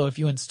available. So if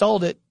you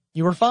installed it,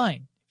 you were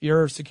fine. If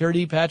your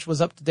security patch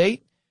was up to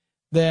date,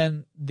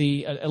 then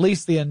at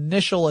least the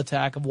initial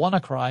attack of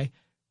WannaCry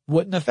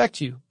wouldn't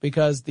affect you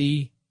because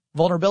the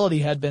vulnerability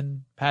had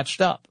been patched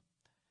up.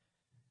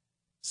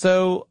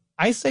 So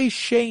I say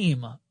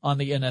shame on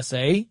the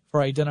NSA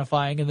for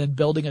identifying and then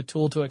building a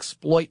tool to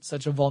exploit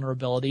such a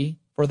vulnerability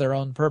for their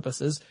own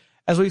purposes.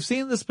 As we've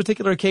seen in this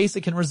particular case,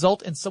 it can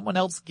result in someone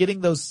else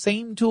getting those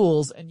same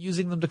tools and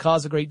using them to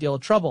cause a great deal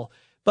of trouble.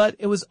 But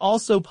it was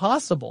also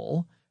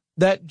possible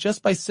that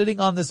just by sitting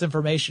on this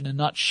information and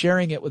not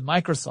sharing it with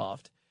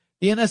Microsoft,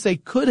 the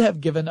NSA could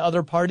have given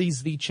other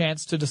parties the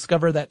chance to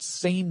discover that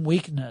same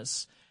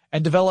weakness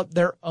and develop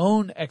their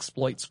own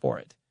exploits for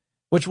it,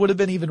 which would have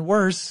been even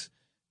worse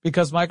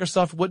because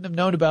Microsoft wouldn't have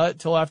known about it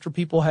till after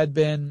people had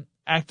been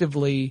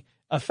actively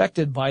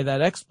affected by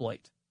that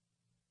exploit.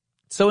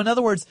 So in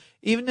other words,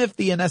 even if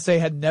the NSA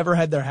had never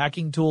had their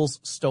hacking tools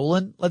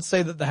stolen, let's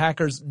say that the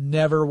hackers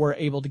never were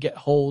able to get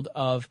hold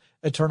of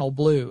Eternal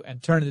Blue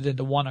and turn it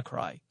into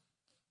WannaCry.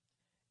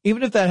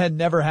 Even if that had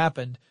never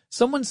happened,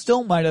 someone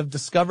still might have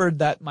discovered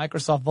that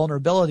Microsoft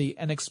vulnerability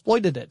and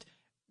exploited it.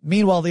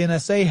 Meanwhile, the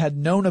NSA had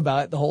known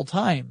about it the whole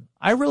time.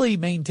 I really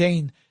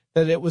maintain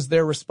that it was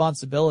their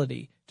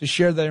responsibility to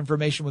share that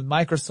information with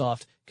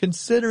Microsoft,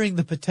 considering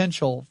the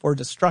potential for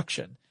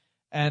destruction.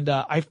 And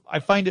I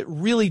find it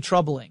really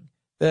troubling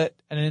that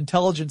an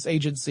intelligence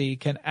agency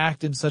can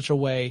act in such a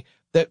way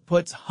that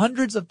puts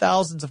hundreds of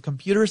thousands of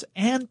computers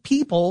and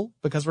people,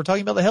 because we're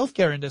talking about the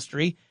healthcare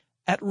industry,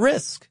 at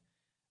risk.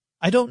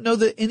 I don't know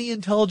that any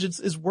intelligence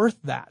is worth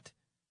that.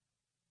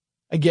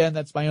 Again,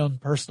 that's my own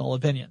personal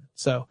opinion.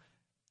 So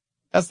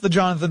that's the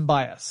Jonathan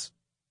bias,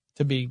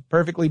 to be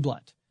perfectly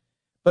blunt.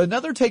 But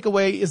another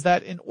takeaway is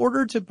that in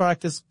order to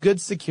practice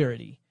good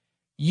security,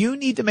 you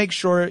need to make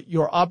sure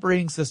your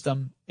operating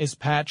system is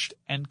patched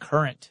and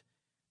current.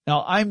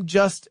 Now, I'm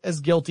just as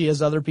guilty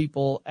as other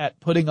people at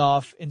putting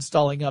off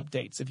installing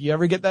updates. If you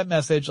ever get that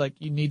message, like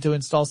you need to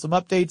install some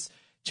updates,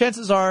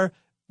 chances are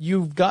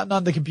you've gotten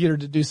on the computer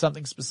to do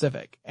something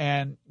specific,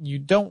 and you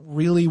don't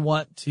really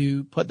want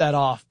to put that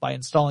off by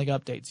installing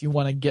updates. You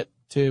want to get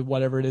to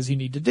whatever it is you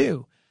need to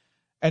do.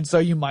 And so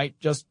you might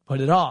just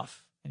put it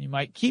off, and you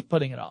might keep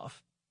putting it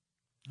off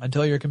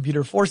until your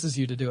computer forces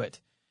you to do it.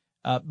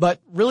 But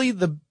really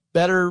the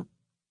better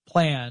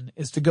plan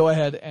is to go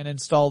ahead and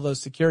install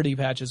those security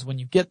patches when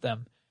you get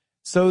them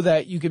so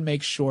that you can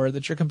make sure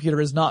that your computer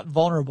is not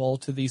vulnerable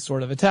to these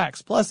sort of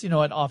attacks. Plus, it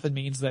often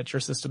means that your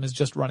system is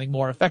just running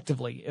more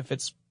effectively if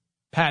it's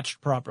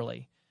patched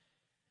properly.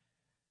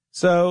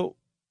 So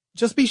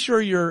just be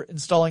sure you're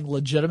installing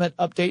legitimate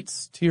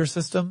updates to your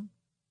system,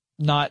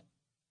 not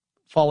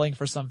falling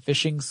for some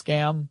phishing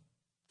scam.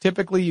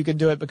 Typically, you can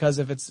do it because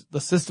if it's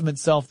the system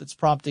itself that's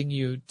prompting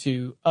you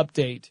to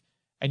update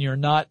and you're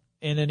not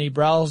in any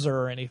browser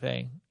or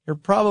anything, you're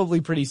probably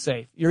pretty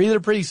safe. You're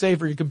either pretty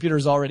safe or your computer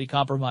is already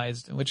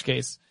compromised, in which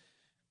case,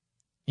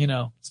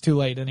 it's too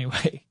late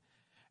anyway.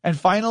 And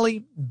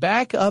finally,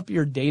 back up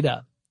your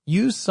data.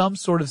 Use some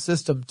sort of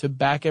system to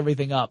back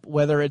everything up,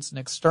 whether it's an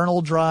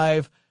external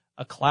drive,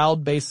 a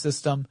cloud-based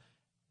system.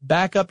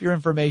 Back up your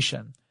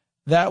information.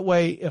 That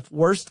way, if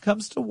worst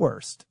comes to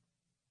worst,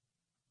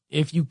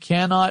 if you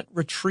cannot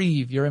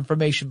retrieve your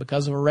information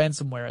because of a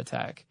ransomware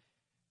attack,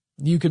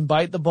 you can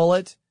bite the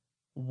bullet,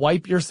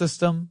 wipe your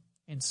system,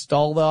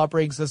 install the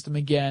operating system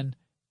again,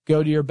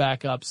 go to your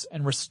backups,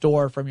 and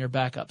restore from your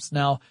backups.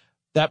 Now,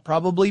 that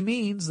probably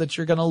means that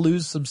you're going to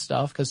lose some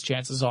stuff because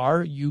chances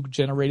are you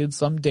generated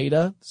some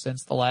data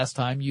since the last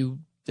time you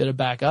did a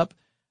backup.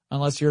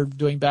 Unless you're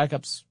doing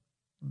backups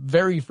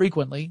very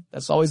frequently,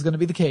 that's always going to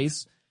be the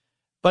case.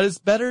 But it's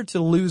better to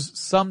lose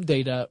some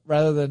data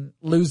rather than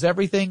lose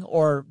everything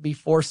or be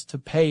forced to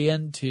pay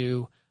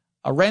into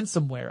a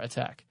ransomware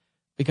attack.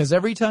 Because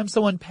every time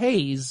someone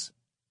pays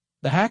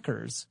the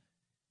hackers,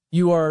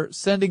 you are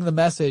sending the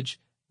message,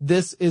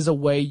 this is a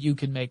way you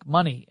can make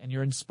money, and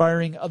you're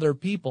inspiring other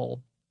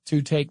people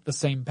to take the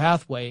same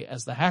pathway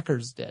as the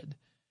hackers did,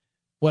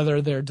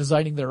 whether they're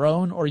designing their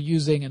own or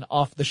using an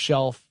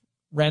off-the-shelf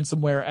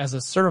ransomware as a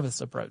service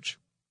approach.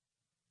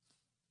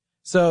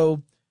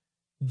 So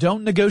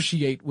don't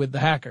negotiate with the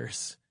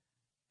hackers.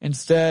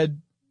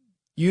 Instead,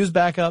 use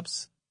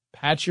backups,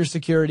 patch your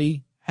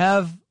security,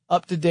 have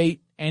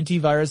up-to-date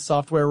antivirus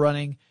software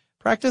running,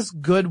 practice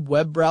good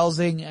web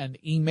browsing and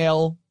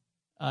email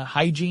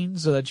hygiene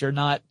so that you're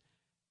not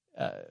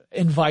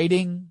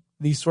inviting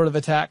these sort of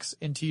attacks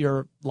into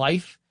your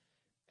life.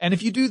 And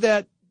if you do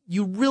that,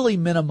 you really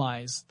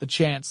minimize the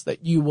chance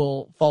that you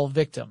will fall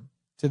victim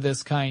to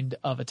this kind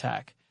of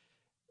attack.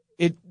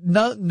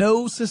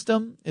 No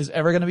system is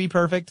ever going to be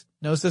perfect.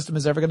 No system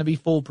is ever going to be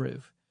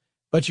foolproof.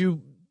 But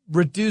you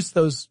reduce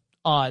those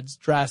odds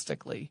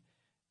drastically.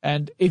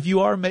 And if you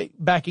are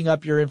backing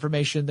up your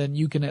information, then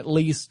you can at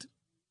least,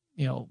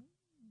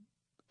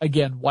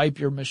 again, wipe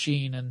your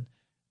machine and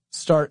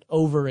start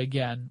over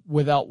again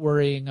without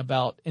worrying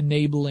about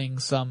enabling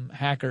some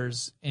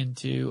hackers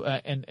into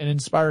and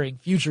inspiring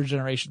future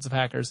generations of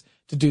hackers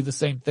to do the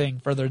same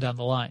thing further down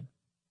the line.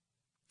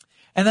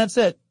 And that's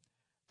it.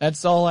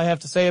 That's all I have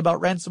to say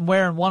about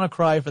ransomware and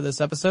WannaCry for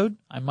this episode.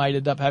 I might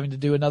end up having to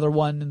do another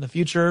one in the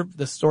future.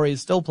 This story is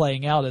still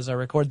playing out as I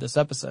record this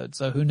episode,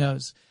 so who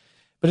knows.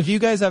 But if you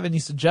guys have any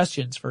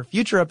suggestions for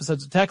future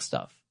episodes of Tech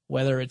Stuff,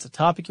 whether it's a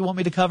topic you want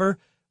me to cover,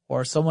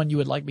 or someone you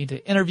would like me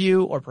to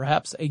interview, or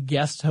perhaps a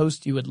guest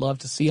host you would love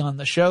to see on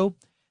the show,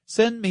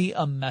 send me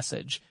a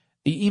message.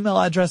 The email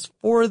address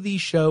for the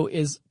show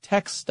is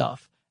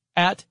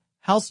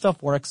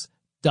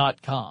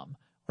techstuff@howstuffworks.com.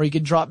 Or you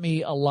can drop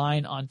me a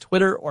line on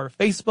Twitter or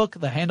Facebook.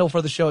 The handle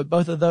for the show at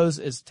both of those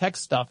is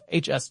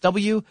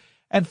TechStuffHSW.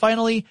 And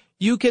finally,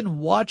 you can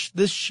watch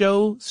this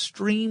show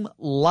stream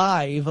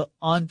live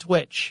on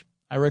Twitch.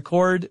 I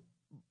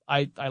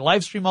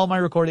live stream all my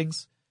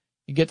recordings.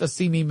 You get to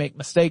see me make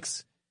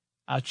mistakes.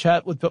 I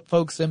chat with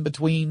folks in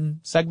between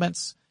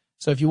segments.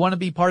 So if you want to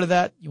be part of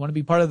that, you want to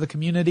be part of the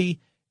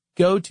community,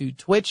 go to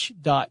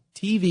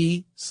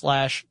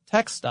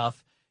twitch.tv/techstuff.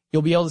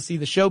 You'll be able to see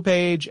the show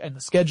page and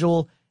the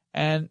schedule.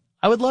 And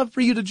I would love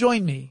for you to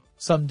join me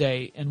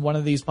someday in one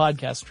of these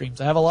podcast streams.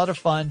 I have a lot of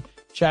fun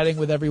chatting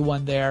with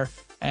everyone there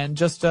and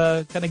just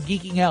kind of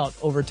geeking out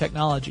over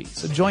technology.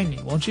 So join me,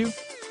 won't you?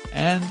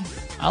 And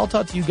I'll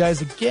talk to you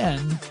guys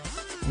again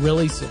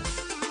really soon.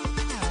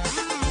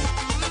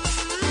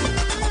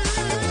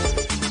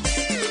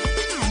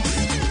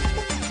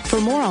 For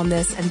more on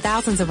this and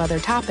thousands of other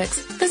topics,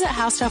 visit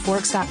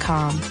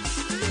howstuffworks.com.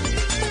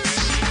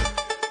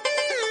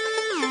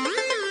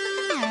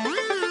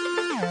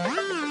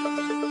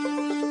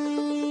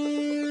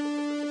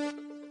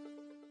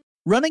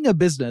 Running a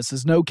business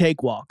is no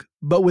cakewalk,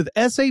 but with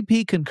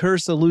SAP Concur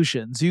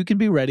Solutions, you can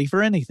be ready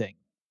for anything.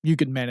 You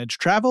can manage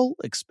travel,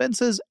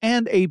 expenses,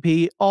 and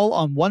AP all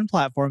on one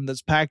platform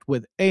that's packed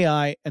with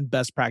AI and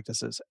best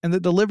practices, and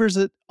that delivers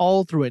it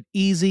all through an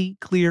easy,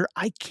 clear,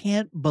 I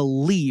can't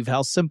believe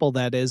how simple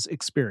that is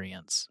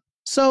experience.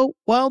 So,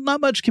 while not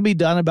much can be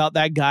done about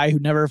that guy who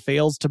never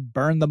fails to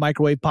burn the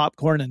microwave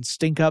popcorn and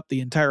stink up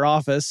the entire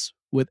office,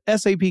 with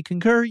SAP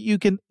Concur, you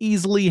can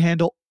easily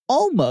handle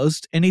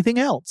almost anything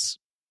else.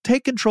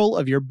 Take control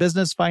of your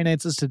business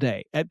finances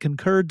today at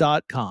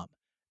Concur.com.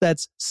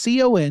 That's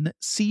CONCUR.com.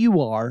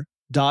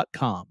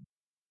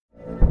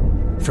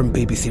 From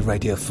BBC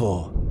Radio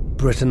 4,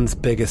 Britain's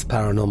biggest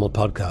paranormal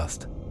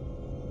podcast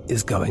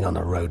is going on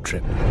a road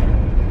trip.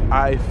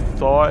 I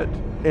thought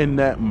in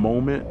that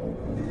moment,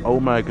 oh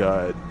my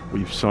God,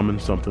 we've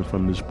summoned something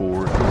from this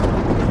board.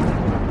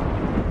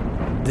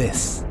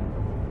 This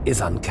is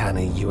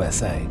Uncanny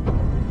USA.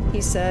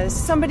 He says,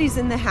 somebody's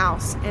in the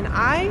house, and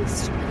I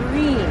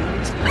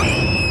screamed.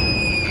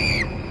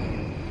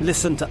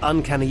 Listen to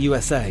Uncanny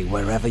USA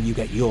wherever you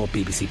get your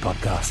BBC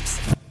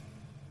podcasts,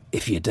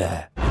 if you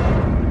dare.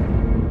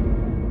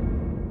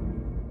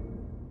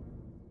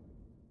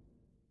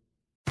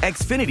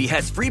 Xfinity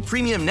has free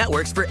premium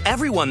networks for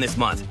everyone this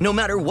month, no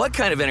matter what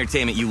kind of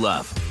entertainment you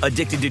love.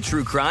 Addicted to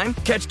true crime?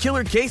 Catch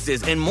killer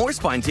cases and more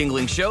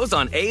spine-tingling shows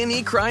on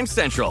A&E Crime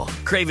Central.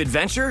 Crave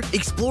adventure?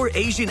 Explore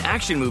Asian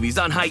action movies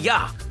on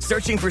Hi-YAH.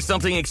 Searching for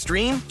something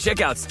extreme?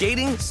 Check out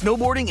skating,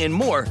 snowboarding, and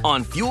more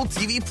on Fuel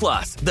TV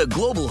Plus, the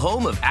global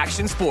home of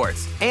action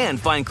sports. And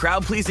find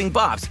crowd-pleasing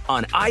bops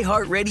on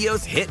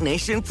iHeartRadio's Hit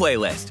Nation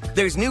playlist.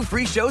 There's new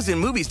free shows and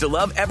movies to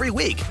love every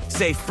week.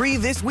 Say free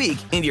this week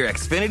in your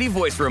Xfinity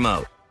voice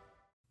remote.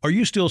 Are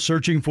you still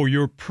searching for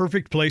your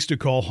perfect place to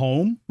call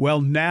home?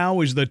 Well, now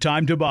is the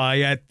time to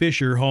buy at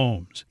Fisher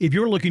Homes. If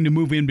you're looking to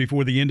move in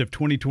before the end of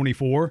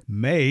 2024,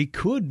 May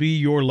could be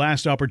your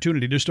last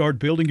opportunity to start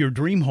building your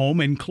dream home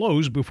and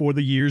close before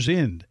the year's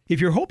end. If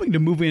you're hoping to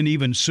move in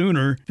even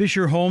sooner,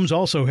 Fisher Homes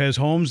also has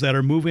homes that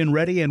are move-in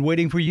ready and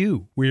waiting for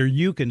you, where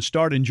you can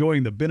start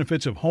enjoying the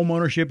benefits of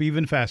homeownership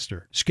even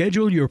faster.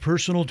 Schedule your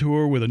personal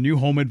tour with a new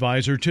home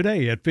advisor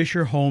today at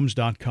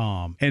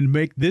FisherHomes.com and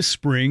make this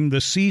spring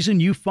the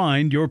season you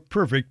find your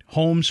perfect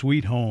home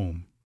sweet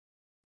home.